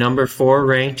a number 4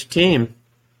 ranked team,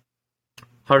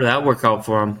 how did that work out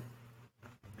for them?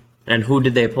 And who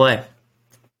did they play?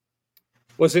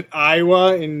 Was it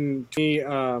Iowa in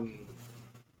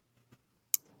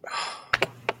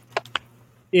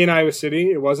Iowa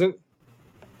City? It wasn't?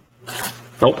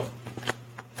 Nope.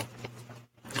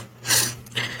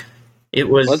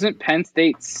 Wasn't Penn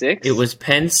State 6? It was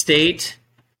Penn State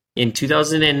in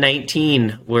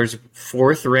 2019, was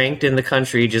 4th ranked in the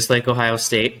country, just like Ohio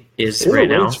State is right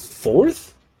now.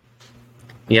 4th?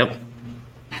 Yep.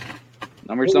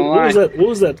 Numbers don't lie. What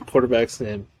was that quarterback's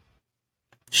name?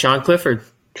 Sean Clifford.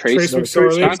 Trace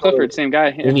McSorley. Sean Clifford, same guy.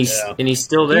 And he's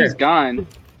still there. He's gone.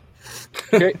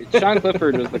 Sean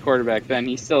Clifford was the quarterback then.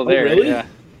 He's still there. Really? Yeah.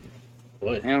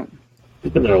 Boy, Yeah.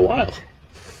 he's been there a while.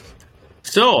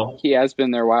 So He has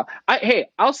been there a while.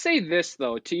 I'll say this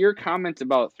though, to your comment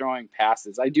about throwing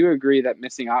passes. I do agree that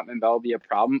missing Ottman Bell will be a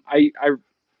problem.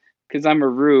 Because I'm a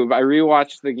rube, I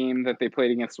rewatched the game that they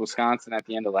played against Wisconsin at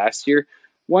the end of last year.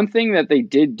 One thing that they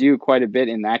did do quite a bit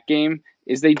in that game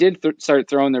is they did start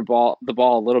throwing the ball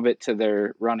a little bit to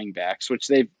their running backs, which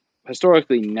they've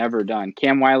historically never done.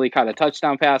 Cam Wiley caught a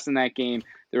touchdown pass in that game.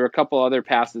 There were a couple other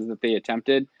passes that they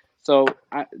attempted. So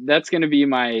that's going to be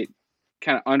my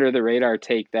kind of under the radar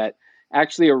take, that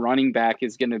actually a running back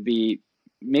is going to be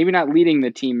maybe not leading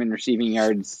the team in receiving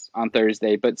yards on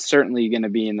Thursday, but certainly going to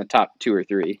be in the top 2 or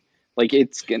 3. Like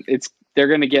they're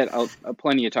going to get a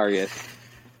plenty of targets.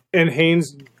 And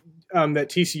Haynes, that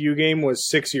TCU game was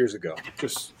 6 years ago,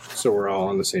 just so we're all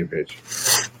on the same page.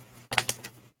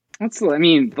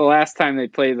 The last time they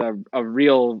played a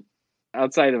real,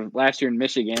 outside of last year in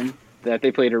Michigan, that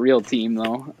they played a real team,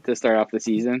 though, to start off the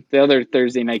season. The other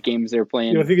Thursday night games they're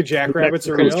playing, You don't think the Jackrabbits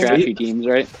are pretty real? trashy teams,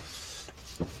 right?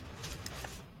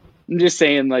 I'm just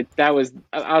saying, like, that was,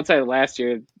 outside of last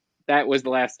year, that was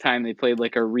the last time they played,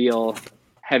 like, a real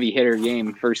heavy hitter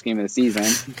game, first game of the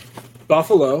season.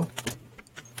 Buffalo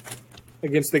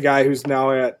against the guy who's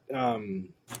now at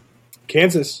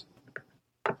Kansas.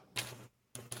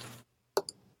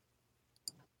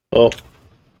 Oh,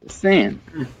 Just saying.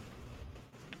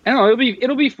 I don't know,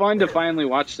 it'll be fun to finally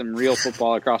watch some real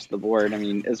football across the board. I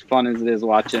mean, as fun as it is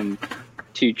watching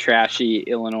 2 trashy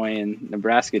Illinois and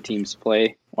Nebraska teams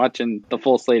play, watching the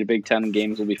full slate of Big Ten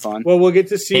games will be fun. Well, we'll get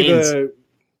to see Haynes.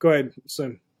 Go ahead,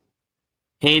 Slim.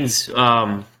 Haynes,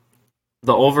 the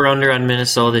over-under on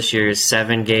Minnesota this year is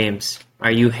 7 games.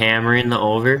 Are you hammering the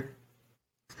over?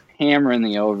 Hammering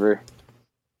the over.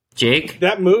 Jake?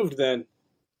 That moved then.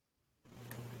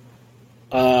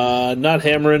 not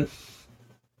hammering,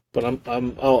 but I'm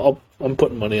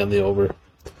putting money on the over.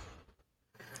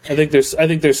 I think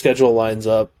their schedule lines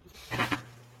up.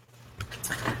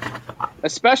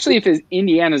 Especially if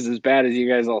Indiana's as bad as you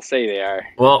guys all say they are.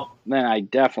 Well, Then I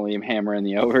definitely am hammering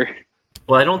the over.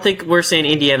 well, I don't think we're saying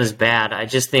Indiana's bad. I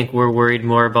just think we're worried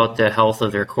more about the health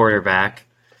of their quarterback.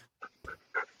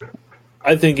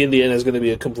 I think Indiana is going to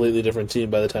be a completely different team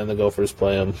by the time the Gophers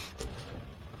play them.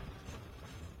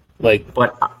 Like,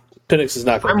 But Penix is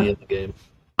not going to be in the game.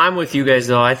 I'm with you guys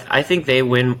though. I think they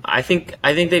win. I think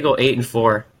they go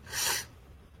 8-4.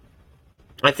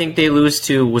 I think they lose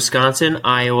to Wisconsin,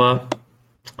 Iowa,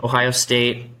 Ohio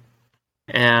State,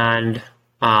 and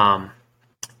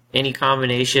any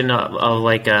combination of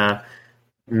like a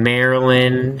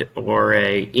Maryland or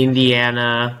a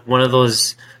Indiana, one of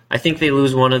those. I think they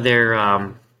lose one of their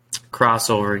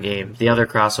crossover game, the other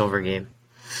crossover game.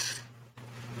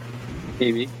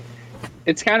 Maybe.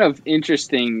 It's kind of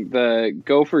interesting. The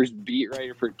Gophers beat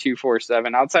writer for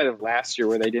 247 outside of last year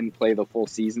where they didn't play the full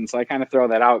season. So I kind of throw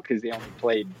that out because they only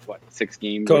played, 6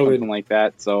 games or something like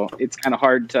that. So it's kind of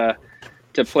hard to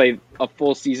play a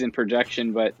full season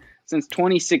projection. But since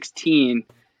 2016,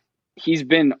 he's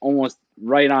been almost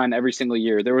right on every single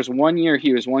year. There was one year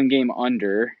he was 1 game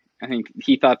under. I think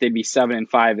he thought they'd be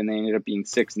 7-5 and they ended up being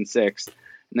 6-6.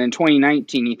 And then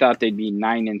 2019, he thought they'd be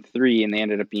 9-3 and they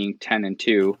ended up being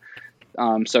 10-2.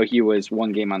 So he was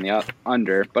 1 game on the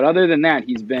under. But other than that,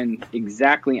 he's been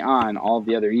exactly on all of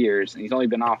the other years, and he's only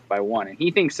been off by 1. And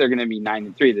he thinks they're going to be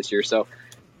 9-3 this year. So,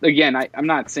 again, I'm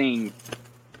not saying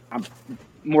I'm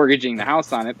mortgaging the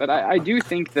house on it, but I do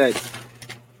think that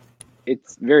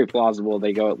it's very plausible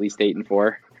they go at least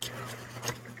 8-4.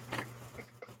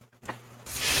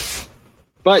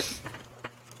 But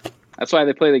that's why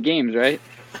they play the games, right?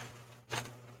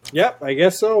 Yep, I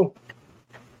guess so.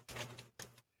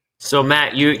 So,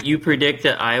 Matt, you predict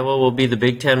that Iowa will be the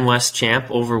Big Ten West champ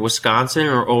over Wisconsin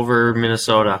or over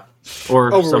Minnesota?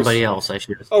 Or Over somebody else, I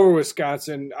should say. Over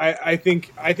Wisconsin. I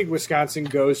think Wisconsin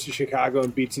goes to Chicago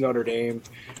and beats Notre Dame.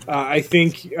 I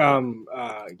think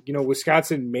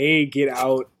Wisconsin may get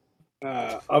out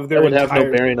of their That would have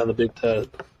entire... no bearing on the Big Ten.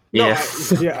 Yeah.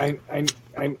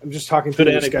 I'm just talking Good through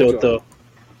their schedule. anecdote, though.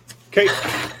 Okay.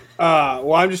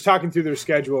 Well, I'm just talking through their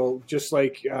schedule, just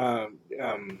like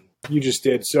you just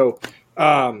did. So,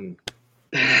 I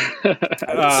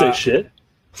didn't say shit.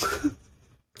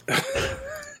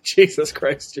 Jesus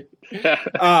Christ.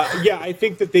 I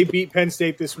think that they beat Penn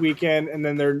State this weekend, and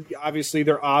then they're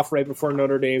off right before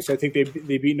Notre Dame. So I think they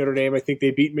beat Notre Dame. I think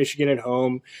they beat Michigan at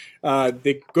home.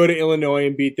 They go to Illinois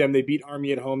and beat them. They beat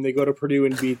Army at home. They go to Purdue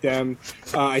and beat them.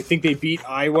 I think they beat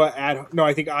Iowa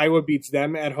I think Iowa beats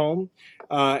them at home.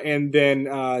 And then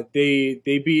they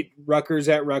beat Rutgers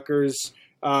at Rutgers.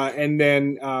 And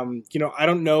then, I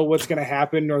don't know what's going to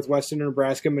happen Northwestern,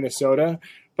 Nebraska, Minnesota,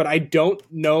 but I don't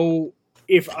know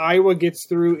if Iowa gets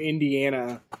through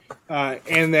Indiana,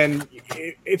 and then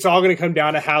it's all going to come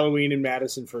down to Halloween in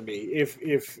Madison for me.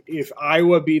 If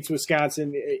Iowa beats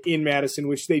Wisconsin in Madison,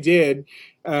 which they did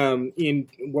in,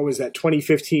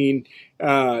 2015,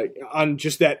 on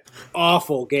just that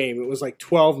awful game. It was like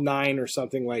 12-9 or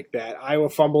something like that. Iowa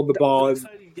fumbled the ball. That was an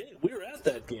exciting game. We were at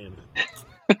that game.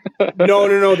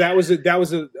 No. That was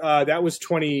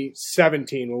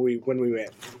 2017 when we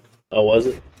went. Oh, was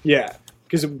it? Yeah,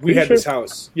 because we had this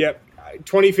house. Yep,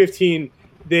 2015.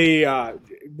 They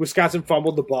Wisconsin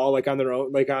fumbled the ball like on their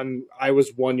own, like on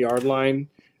Iowa's 1 yard line,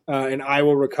 and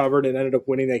Iowa recovered and ended up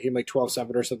winning that game like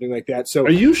 12-7 or something like that. So, are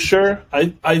you sure?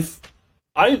 I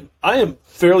am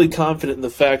fairly confident in the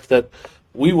fact that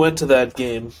we went to that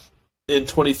game in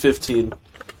 2015.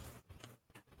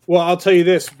 Well, I'll tell you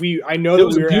this: I know It that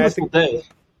was we a were at beautiful the. day.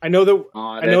 I know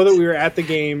that we were at the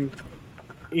game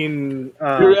in.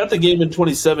 We were at the game in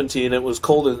 2017. It was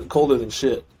colder than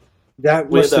shit. That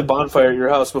We had must that have, bonfire at your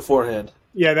house beforehand.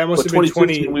 yeah, that must But have been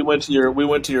 2015, 20. we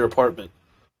went to your apartment.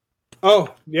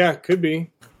 Oh, yeah, could be.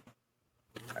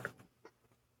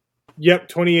 Yep,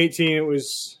 2018. It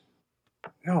was.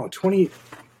 No, 20.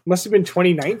 Must have been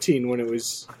 2019 when it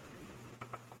was.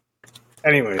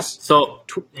 Anyways, So,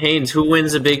 Haynes, who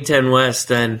wins the Big Ten West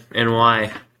then, and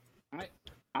why?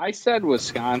 I said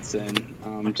Wisconsin,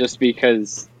 just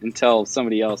because until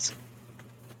somebody else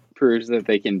proves that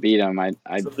they can beat them, I'm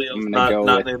Somebody else going to not go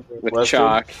named with Northwestern?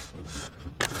 chalk.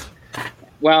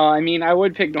 Well, I mean, I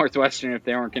would pick Northwestern if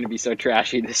they weren't going to be so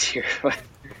trashy this year. But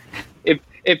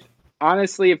if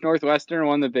honestly, if Northwestern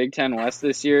won the Big Ten West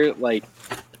this year, like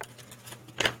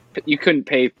you couldn't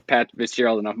pay Pat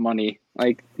Fitzgerald enough money.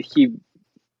 Like he'd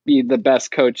be the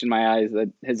best coach in my eyes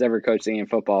that has ever coached the game of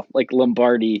football, like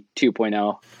Lombardi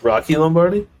 2.0. Rocky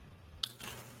Lombardi?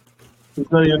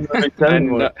 He's not even in the Big Ten And,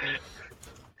 anymore.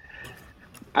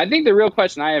 I think the real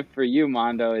question I have for you,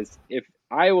 Mondo, is if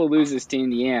Iowa loses to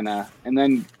Indiana and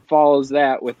then follows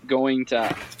that with going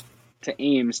to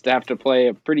Ames to have to play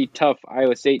a pretty tough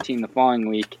Iowa State team the following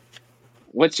week,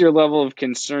 what's your level of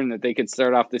concern that they could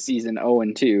start off the season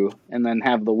 0-2 and then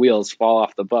have the wheels fall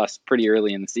off the bus pretty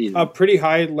early in the season? A pretty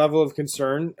high level of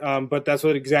concern, but that's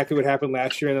exactly what happened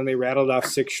last year, and then they rattled off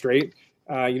 6 straight.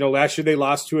 Last year they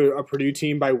lost to a Purdue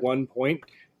team by 1 point.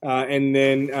 And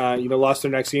then, lost their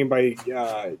next game by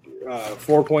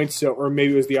 4 points, or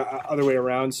maybe it was the other way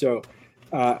around. So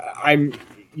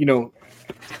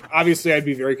obviously I'd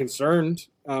be very concerned,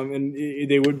 and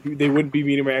they wouldn't be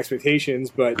meeting my expectations.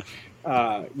 But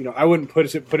I wouldn't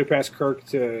put it past Kirk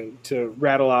to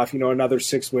rattle off another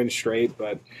 6 wins straight.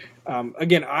 But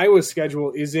again, Iowa's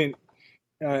schedule isn't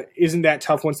that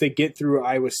tough once they get through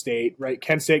Iowa State, right?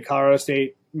 Kent State, Colorado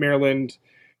State, Maryland,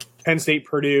 Penn State,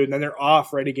 Purdue, and then they're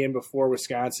off right again before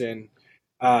Wisconsin,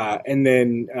 and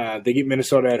then they get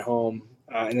Minnesota at home,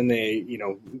 and then they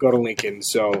go to Lincoln.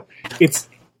 So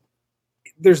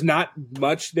there's not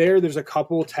much there. There's a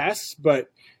couple tests,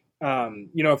 but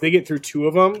if they get through 2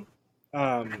 of them,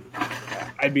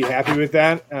 I'd be happy with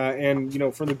that. And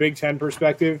from the Big Ten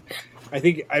perspective, I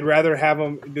think I'd rather have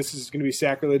them. This is going to be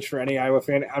sacrilege for any Iowa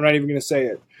fan. I'm not even going to say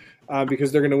it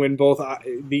because they're going to win both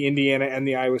the Indiana and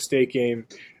the Iowa State game.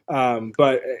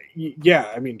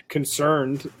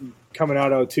 Concerned coming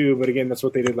out 0-2, but again, that's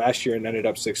what they did last year and ended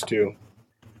up 6-2.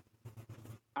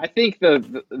 I think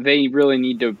they really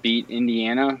need to beat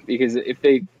Indiana, because if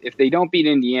they don't beat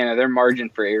Indiana, their margin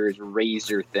for error is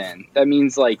razor thin. That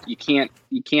means you can't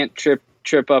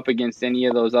trip up against any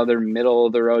of those other middle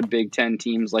of the road Big Ten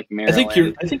teams like Maryland.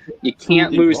 I think you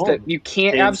can't lose to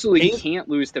can't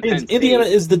lose to Penn State. Indiana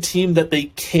is the team that they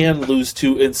can lose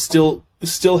to and still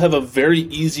have a very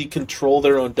easy control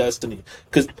their own destiny.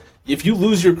 Because if you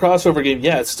lose your crossover game,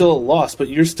 it's still a loss, but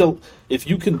if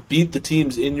you can beat the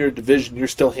teams in your division, you're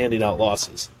still handing out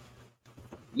losses.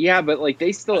 Yeah, but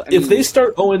they still. If they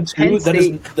start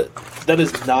 0-2, that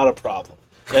is not a problem.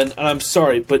 And I'm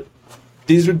sorry, but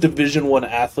these are Division I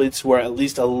athletes who are at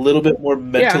least a little bit more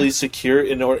mentally secure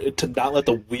in order to not let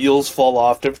the wheels fall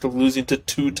off after losing to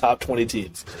 2 top 20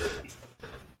 teams.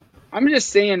 I'm just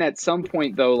saying, at some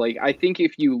point, though, I think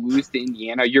if you lose to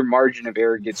Indiana, your margin of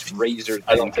error gets razor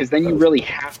thin, because then you really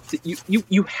have to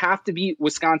you have to beat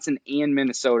Wisconsin and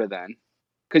Minnesota then,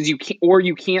 because you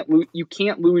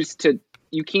can't lose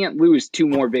 2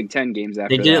 more Big Ten games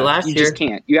after that. They did it last year. You just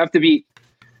can't. You have to beat.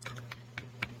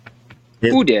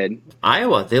 Who did?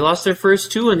 Iowa. They lost their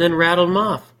first 2 and then rattled them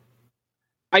off.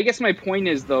 I guess my point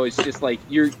is, though, it's just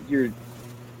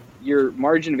your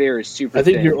margin of error is super I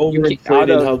think thin. you're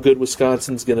overinflating how good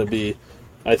Wisconsin's going to be.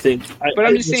 I'm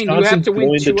just saying you have to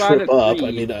win 2 out of 3.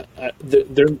 I mean,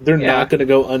 they're not going to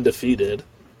go undefeated.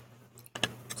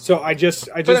 So I just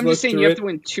But I'm just saying you have to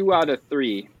win 2 out of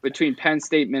 3 between Penn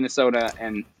State, Minnesota,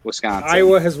 and Wisconsin.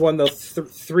 Iowa has won the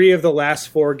 3 of the last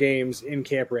 4 games in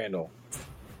Camp Randall.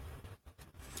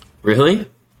 Really?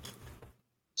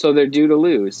 So they're due to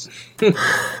lose.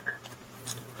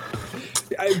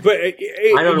 I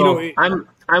don't know.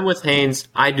 I'm with Haynes.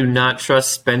 I do not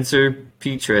trust Spencer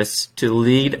Petras to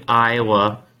lead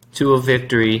Iowa to a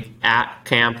victory at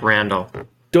Camp Randall.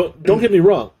 Don't get me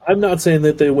wrong. I'm not saying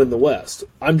that they win the West.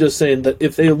 I'm just saying that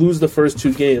if they lose the first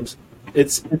 2 games,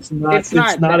 it's not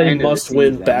a must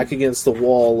win back against the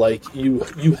wall.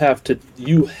 You have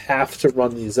to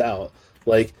run these out.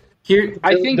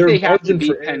 I think their they have to margin beat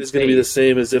for Penn error is going to be the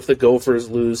same as if the Gophers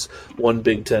lose 1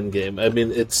 Big Ten game. I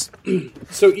mean, it's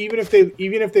so even if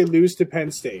they lose to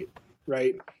Penn State,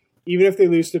 right? Even if they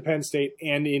lose to Penn State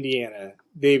and Indiana,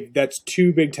 that's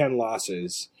 2 Big Ten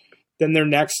losses. Then their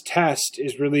next test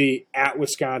is really at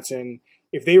Wisconsin.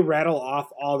 If they rattle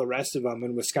off all the rest of them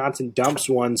and Wisconsin dumps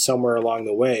one somewhere along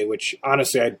the way, which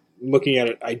honestly, looking at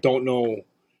it, I don't know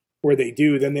where they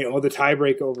do, then they owe the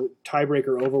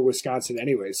tiebreaker over Wisconsin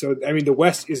anyway. So, I mean, the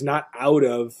West is not out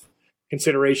of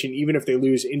consideration, even if they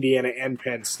lose Indiana and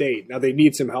Penn State. Now, they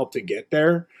need some help to get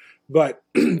there, but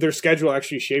their schedule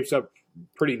actually shapes up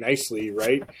pretty nicely,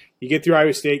 right? You get through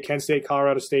Iowa State, Kent State,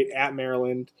 Colorado State, at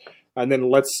Maryland, and then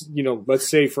let's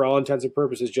say for all intents and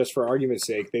purposes, just for argument's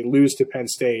sake, they lose to Penn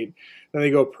State. Then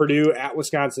they go Purdue, at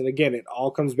Wisconsin. Again, it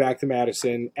all comes back to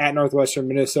Madison, at Northwestern,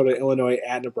 Minnesota, Illinois,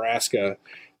 at Nebraska.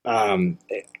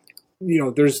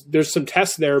 There's some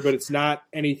tests there, but it's not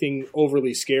anything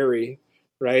overly scary,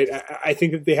 right? I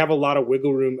think that they have a lot of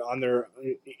wiggle room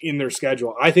in their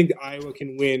schedule. I think Iowa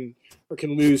can win or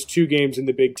can lose 2 games in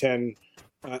the Big Ten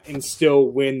and still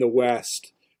win the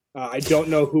West. I don't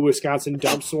know who Wisconsin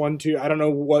dumps one to. I don't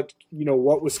know what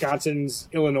Wisconsin's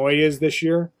Illinois is this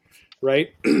year.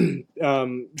 right? But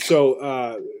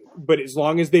as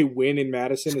long as they win in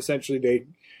Madison, essentially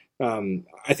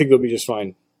I think they'll be just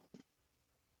fine.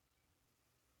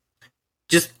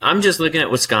 I'm just looking at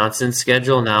Wisconsin's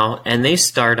schedule now, and they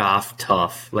start off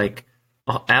tough. Like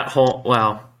at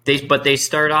home, they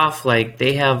start off like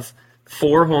they have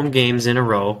 4 home games in a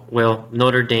row. Well,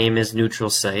 Notre Dame is neutral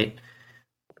site,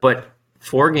 but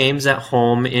 4 games at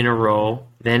home in a row.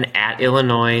 Then at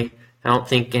Illinois, I don't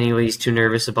think anybody's too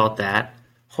nervous about that.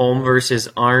 Home versus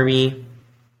Army.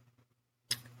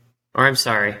 Or I'm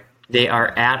sorry, they are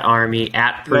at Army,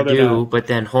 at Purdue, but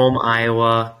then home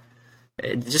Iowa.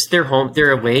 Just their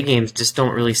away games just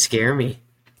don't really scare me.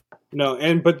 No,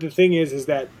 but the thing is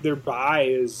that their bye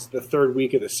is the 3rd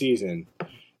week of the season,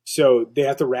 so they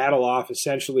have to rattle off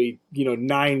essentially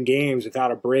 9 games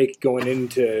without a break going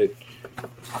into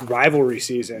rivalry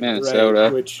season, Minnesota.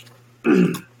 right? Which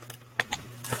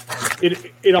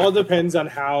it all depends on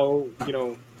how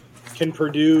can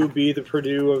Purdue be the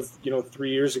Purdue of 3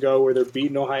 years ago where they're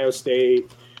beating Ohio State,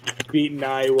 beating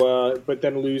Iowa, but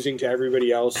then losing to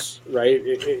everybody else, right?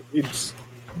 It's.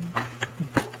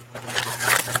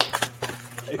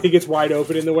 I think it's wide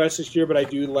open in the West this year, but I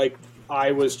do like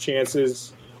Iowa's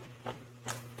chances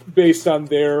based on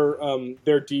their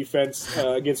defense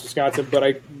against Wisconsin. But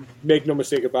I make no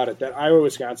mistake about it, that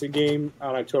Iowa-Wisconsin game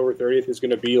on October 30th is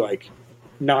going to be like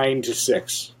 9-6.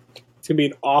 It's going to be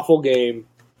an awful game,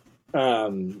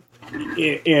 and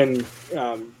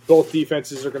both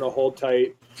defenses are going to hold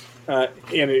tight.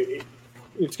 And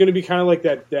it's going to be kind of like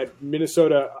that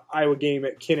Minnesota-Iowa game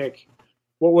at Kinnick.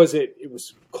 What was it? It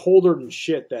was colder than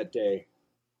shit that day.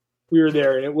 We were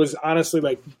there, and it was honestly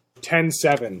like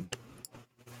 10-7.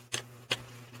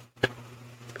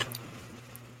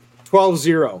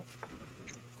 12-0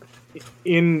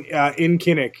 in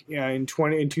Kinnick in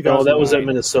 2009. No, that was at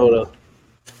Minnesota.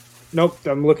 Nope,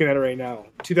 I'm looking at it right now.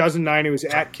 2009, it was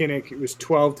at Kinnick. It was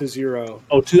 12-0.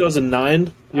 Oh,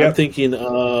 2009? Yep. I'm thinking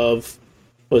of,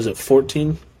 was it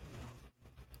 14?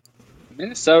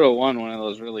 Minnesota won one of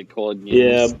those really cold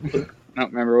games. Yeah. I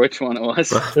don't remember which one it was.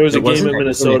 There was a It game wasn't in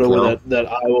Minnesota actually where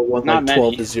that Iowa won Not like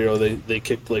many. 12-0. They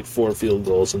kicked like 4 field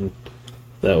goals, and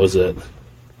that was it.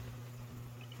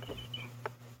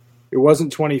 It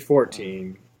wasn't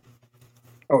 2014.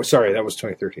 Oh, sorry, that was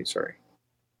 2013. Sorry.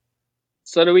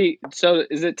 So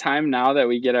is it time now that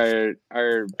we get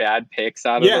our bad picks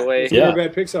out of the way let's get our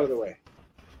bad picks out of the way.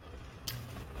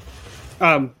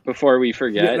 before we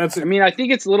forget? Yeah, I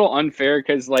think it's a little unfair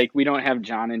because like we don't have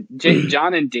John and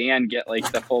Dan get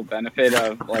like the full benefit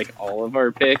of like all of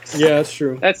our picks. Yeah, that's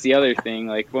true. That's the other thing.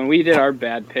 Like when we did our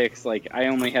bad picks, like I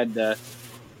only had to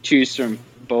choose from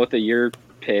both of your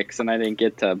picks, and I didn't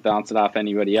get to bounce it off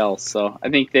anybody else. So I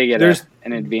think they get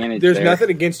an advantage. There's there. nothing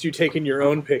against you taking your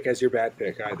own pick as your bad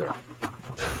pick either.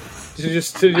 to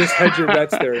just hedge your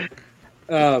bets there.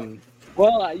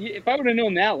 Well, if I would have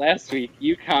known that last week,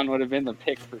 UConn would have been the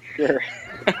pick for sure.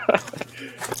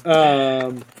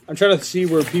 I'm trying to see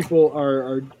where people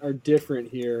are different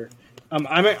here.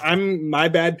 My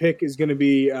bad pick is going to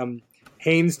be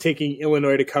Haynes taking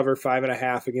Illinois to cover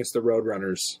 5.5 against the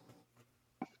Roadrunners.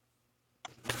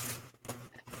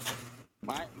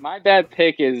 My bad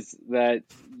pick is that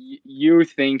you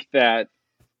think that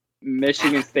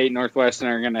Michigan State Northwestern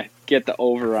are going to get the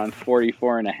over on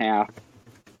 44.5.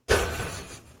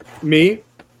 Me?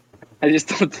 I just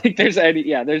don't think there's any.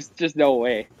 Yeah, there's just no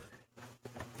way.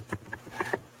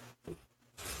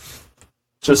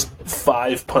 Just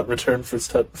 5 punt returns for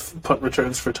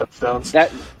touchdowns.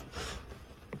 That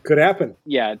Could happen.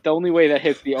 Yeah, the only way that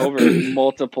hits the over is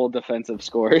multiple defensive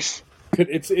scores.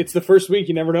 It's the first week.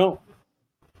 You never know.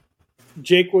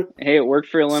 Jake, Hey, it worked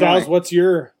for Illinois. Sal's, what's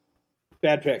your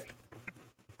bad pick?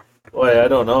 Boy, I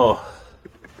don't know.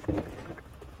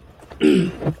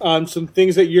 Some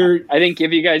things that I didn't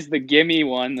give you guys the gimme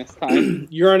one this time.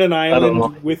 you're on an I don't know.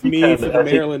 island with You me kinda- for I the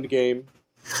think- Maryland game.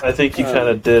 I think you kind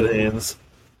of did, Haynes.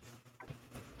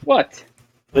 What?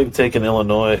 I think taking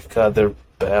Illinois. God, they're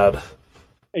bad.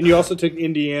 And you also took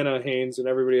Indiana, Haynes, and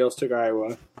everybody else took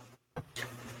Iowa.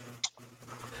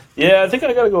 Yeah, I think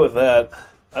I got to go with that.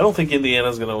 I don't think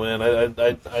Indiana's going to win.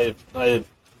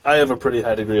 I have a pretty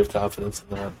high degree of confidence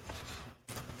in that.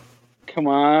 Come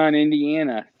on,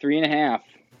 Indiana. 3.5.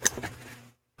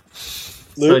 So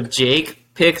Luke?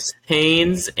 Jake picks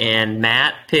Haynes and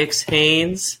Matt picks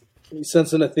Haynes. You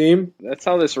sensing a theme? That's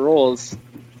how this rolls.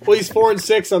 Well, he's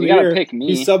 4-6 on You the gotta year. pick me.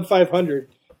 He's sub 500.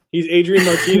 He's Adrian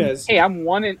Martinez. Hey,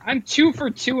 I'm 2 for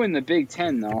 2 in the Big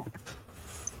Ten, though.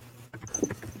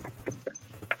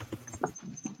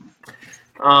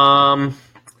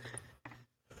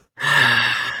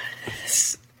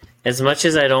 as much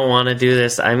as I don't want to do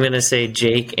this, I'm going to say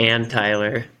Jake and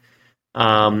Tyler.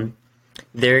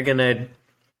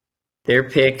 Their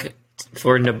pick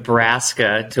for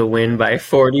Nebraska to win by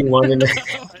 41 and I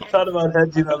thought about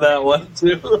hedging on that one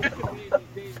too.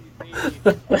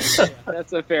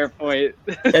 That's a fair point.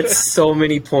 That's so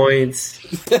many points.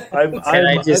 I'm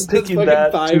picking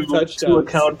that to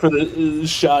account for the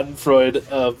Schadenfreude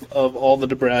of all the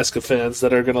Nebraska fans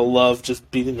that are going to love just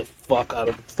beating the fuck out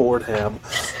of Fordham.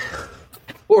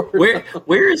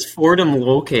 Where is Fordham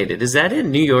located? Is that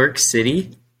in New York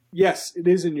City? Yes, it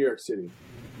is in New York City.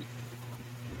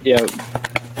 Yeah.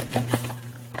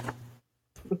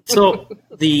 So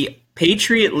the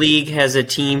Patriot League has a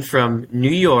team from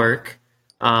New York.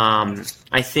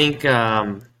 I think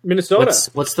Minnesota.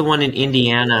 What's the one in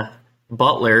Indiana?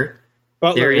 Butler.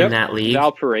 They're in that league.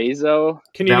 Valparaiso.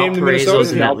 Can you name the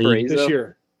Minnesota in that league this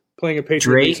year? Playing a Patriot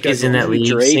Drake is in that league.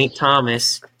 Drake. St.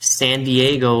 Thomas, San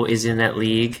Diego is in that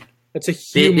league. That's a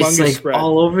humongous It's spread.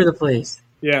 all over the place.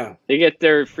 Yeah. They get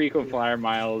their frequent flyer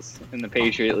miles in the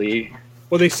Patriot League.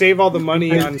 Well, they save all the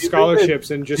money on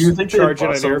scholarships and just charge it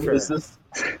on airfare.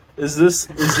 Is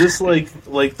this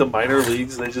like the minor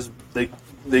leagues?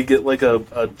 They get like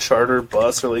a charter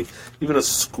bus or like even a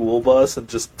school bus and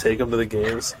just take them to the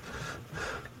games.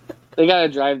 They gotta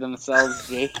drive themselves,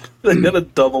 Jake. They gotta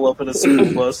double up in a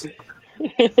school bus.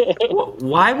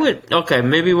 Why would... Okay,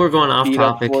 maybe we're going off Beat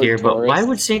up topic Ford here, but Taurus. why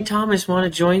would St. Thomas want to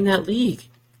join that league?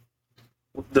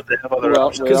 Did they have other Well,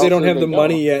 options? Because they don't have the They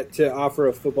money yet to offer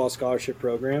a football scholarship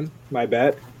program. My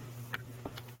bet.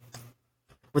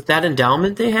 With that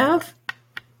endowment they have?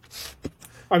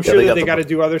 I'm Yeah, sure they that got they the got to money.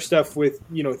 do other stuff with,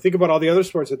 think about all the other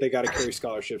sports that they got to carry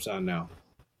scholarships on now.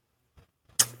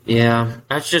 Yeah,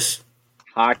 that's just...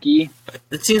 Hockey.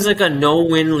 It seems like a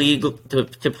no-win league to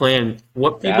play in.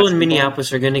 What people Basketball. in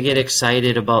Minneapolis are going to get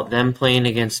excited about them playing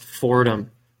against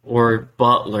Fordham or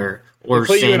Butler or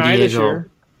Play San UNI this Diego? year.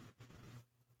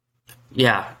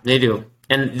 Yeah, they do,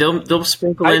 and they'll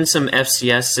sprinkle in some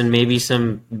FCS and maybe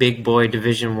some big boy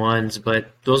Division Ones,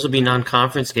 but those will be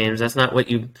non-conference games. That's not what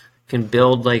you can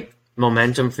build like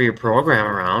momentum for your program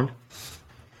around.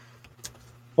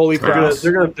 Holy They're Cross.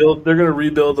 gonna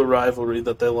rebuild the rivalry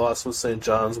that they lost with St.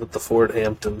 John's with the Ford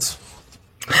Hamptons.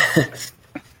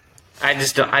 I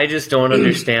just don't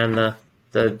understand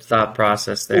the thought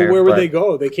process there. Well, where would but- they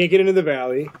go? They can't get into the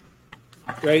Valley,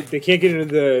 right? They can't get into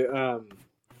the.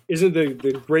 Isn't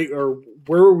the great or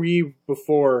where were we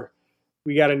before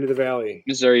we got into the Valley?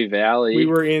 Missouri Valley. We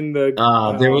were in the.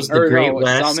 there was the or Great no,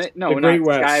 West, Summit. No, The not Great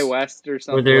West. Sky West or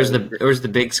something. where there was the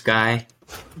Big Sky.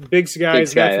 Big Skies, Big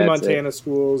Sky, Matthew that's Montana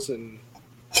schools, and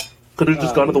Could have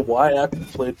just gone to the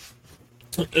WIAC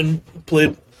and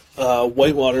played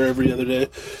Whitewater every other day.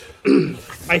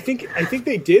 I think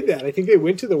they did that. I think they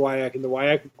went to the WIAC, and the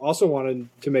WIAC also wanted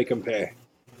to make them pay.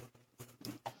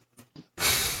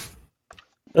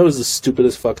 That was the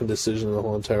stupidest fucking decision in the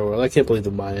whole entire world. I can't believe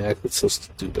the WIAC. It's so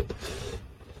stupid.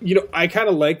 I kind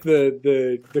of like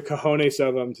the cojones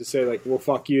of them to say like, "Well,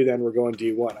 fuck you, then we're going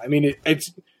D1." I mean,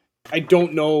 it's. I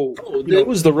don't know. It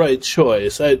was the right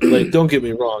choice. Don't get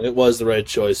me wrong. It was the right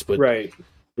choice, but Right.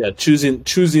 yeah, choosing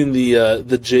the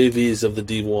JVs of the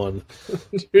D1.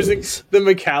 Here's the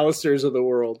McAllisters of the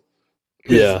world.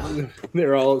 Yeah,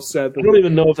 They're all upset. I don't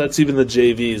even know if that's even the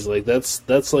JVs. Like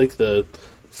that's like the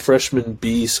freshman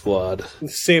B squad, The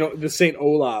St.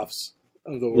 Olafs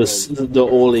of the world. the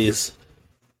Olies.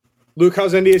 Luke,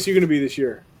 how's NDSU going to be this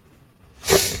year?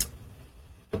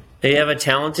 They have a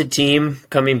talented team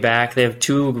coming back. They have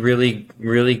two really,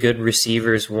 really good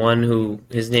receivers. One who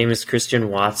his name is Christian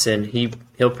Watson.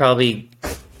 He'll probably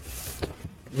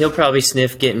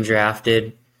sniff getting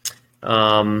drafted.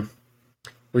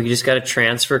 We just got a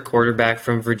transfer quarterback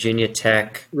from Virginia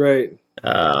Tech. Right.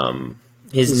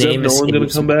 His Is name Zeb Nolan going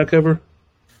is to come back ever?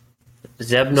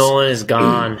 Zeb Nolan is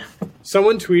gone.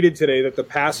 Someone tweeted today that the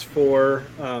past four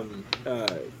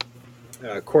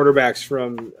quarterbacks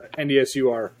from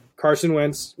NDSU are Carson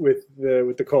Wentz with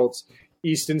the Colts,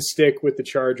 Easton Stick with the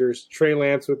Chargers, Trey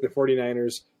Lance with the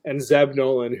 49ers, and Zeb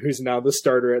Nolan, who's now the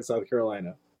starter at South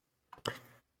Carolina.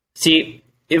 See,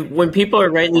 when people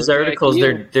are writing these articles,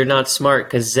 they're not smart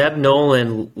because Zeb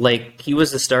Nolan, he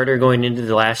was the starter going into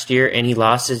the last year, and he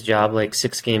lost his job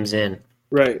 6 games in.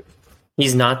 Right.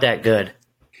 He's not that good.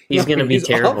 He's going to be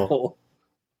terrible. Awful.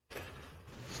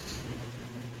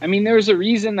 I mean, there's a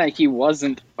reason that he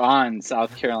wasn't on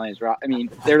South Carolina's roster. I mean,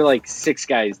 they're 6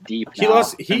 guys deep now.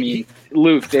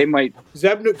 Luke, they might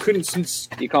Zeb couldn't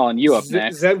be calling you up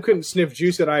next. Zeb couldn't sniff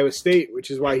juice at Iowa State, which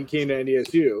is why he came to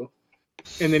NDSU.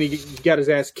 And then he got his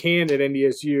ass canned at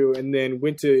NDSU and then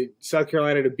went to South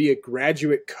Carolina to be a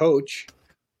graduate coach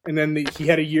and then he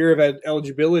had a year of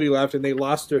eligibility left, and they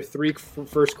lost their 3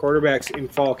 first quarterbacks in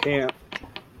fall camp,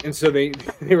 and so they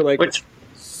were like,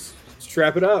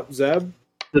 strap it up, Zeb.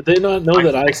 Did they not know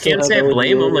that I can't say I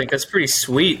blame them. Like, that's pretty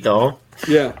sweet, though.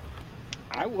 Yeah.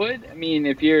 I would. I mean,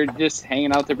 if you're just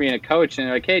hanging out there being a coach and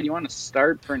you're like, hey, do you want to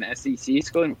start for an SEC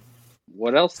school?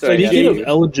 What else do I got? Speaking of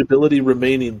eligibility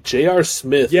remaining, J.R.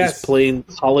 Smith is playing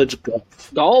college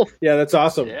golf. Golf? Yeah, that's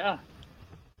awesome. Yeah.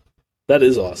 That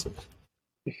is awesome.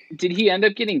 Did he end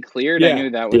up getting cleared? Yeah. I knew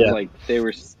that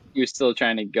was you're still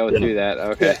trying to go through that.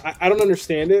 Okay. Yeah, I don't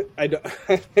understand it. I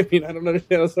mean, I don't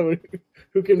understand how someone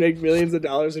who can make millions of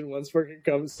dollars in one sport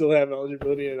can still have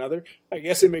eligibility in another. I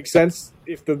guess it makes sense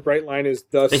if the bright line is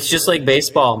thus. It's just like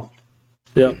baseball.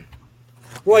 Yeah.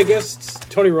 Well, I guess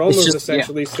Tony Romo's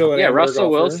essentially still an Russell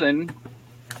golfer. Wilson.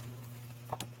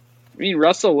 I mean,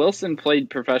 Russell Wilson played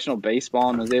professional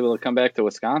baseball and was able to come back to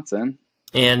Wisconsin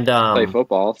and play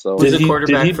football. So who's the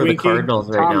quarterback for the Cardinals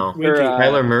right now?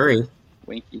 Kyler Murray.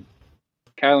 Winky.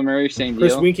 Kyler Murray, same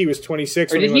Chris deal. Winky was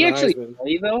 26 or when did he actually Heisman.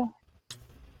 play, though?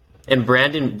 And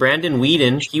Brandon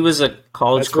Whedon, he was a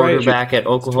college quarterback at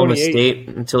Oklahoma State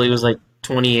until he was like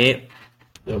 28.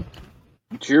 Yep.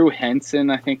 Drew Henson,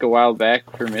 I think a while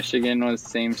back for Michigan was the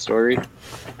same story.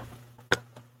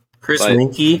 Chris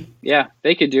Winky. Yeah,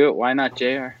 they could do it. Why not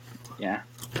JR? Yeah.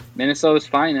 Minnesota's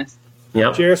finest.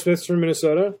 Yep. J.R. Smith's from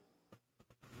Minnesota?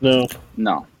 No.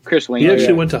 Chris Winky. He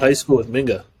actually went to high school with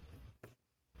Minga.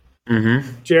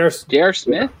 Mm-hmm. J.R.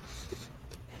 Smith?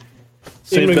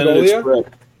 In Mongolia?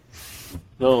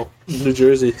 No, New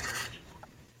Jersey.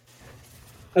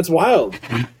 That's wild.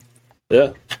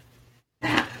 Yeah.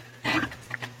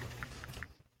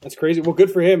 That's crazy. Well,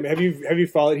 good for him. Have you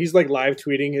followed? He's like live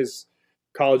tweeting his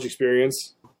college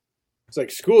experience. It's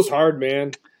like, school's hard,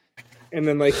 man. And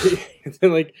then like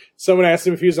someone asked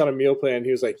him if he was on a meal plan.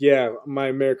 He was like, yeah, my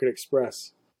American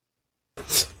Express.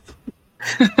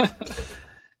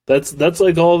 That's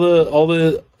like all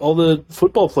the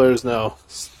football players now.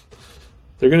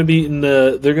 They're gonna be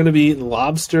eating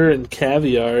lobster and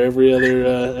caviar every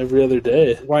other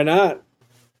day. Why not?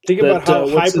 Think about how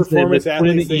high performance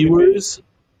athletes they Ewers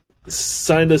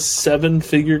signed a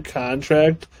 7-figure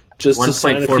contract just to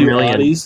sign a few $1.4 million. bodies.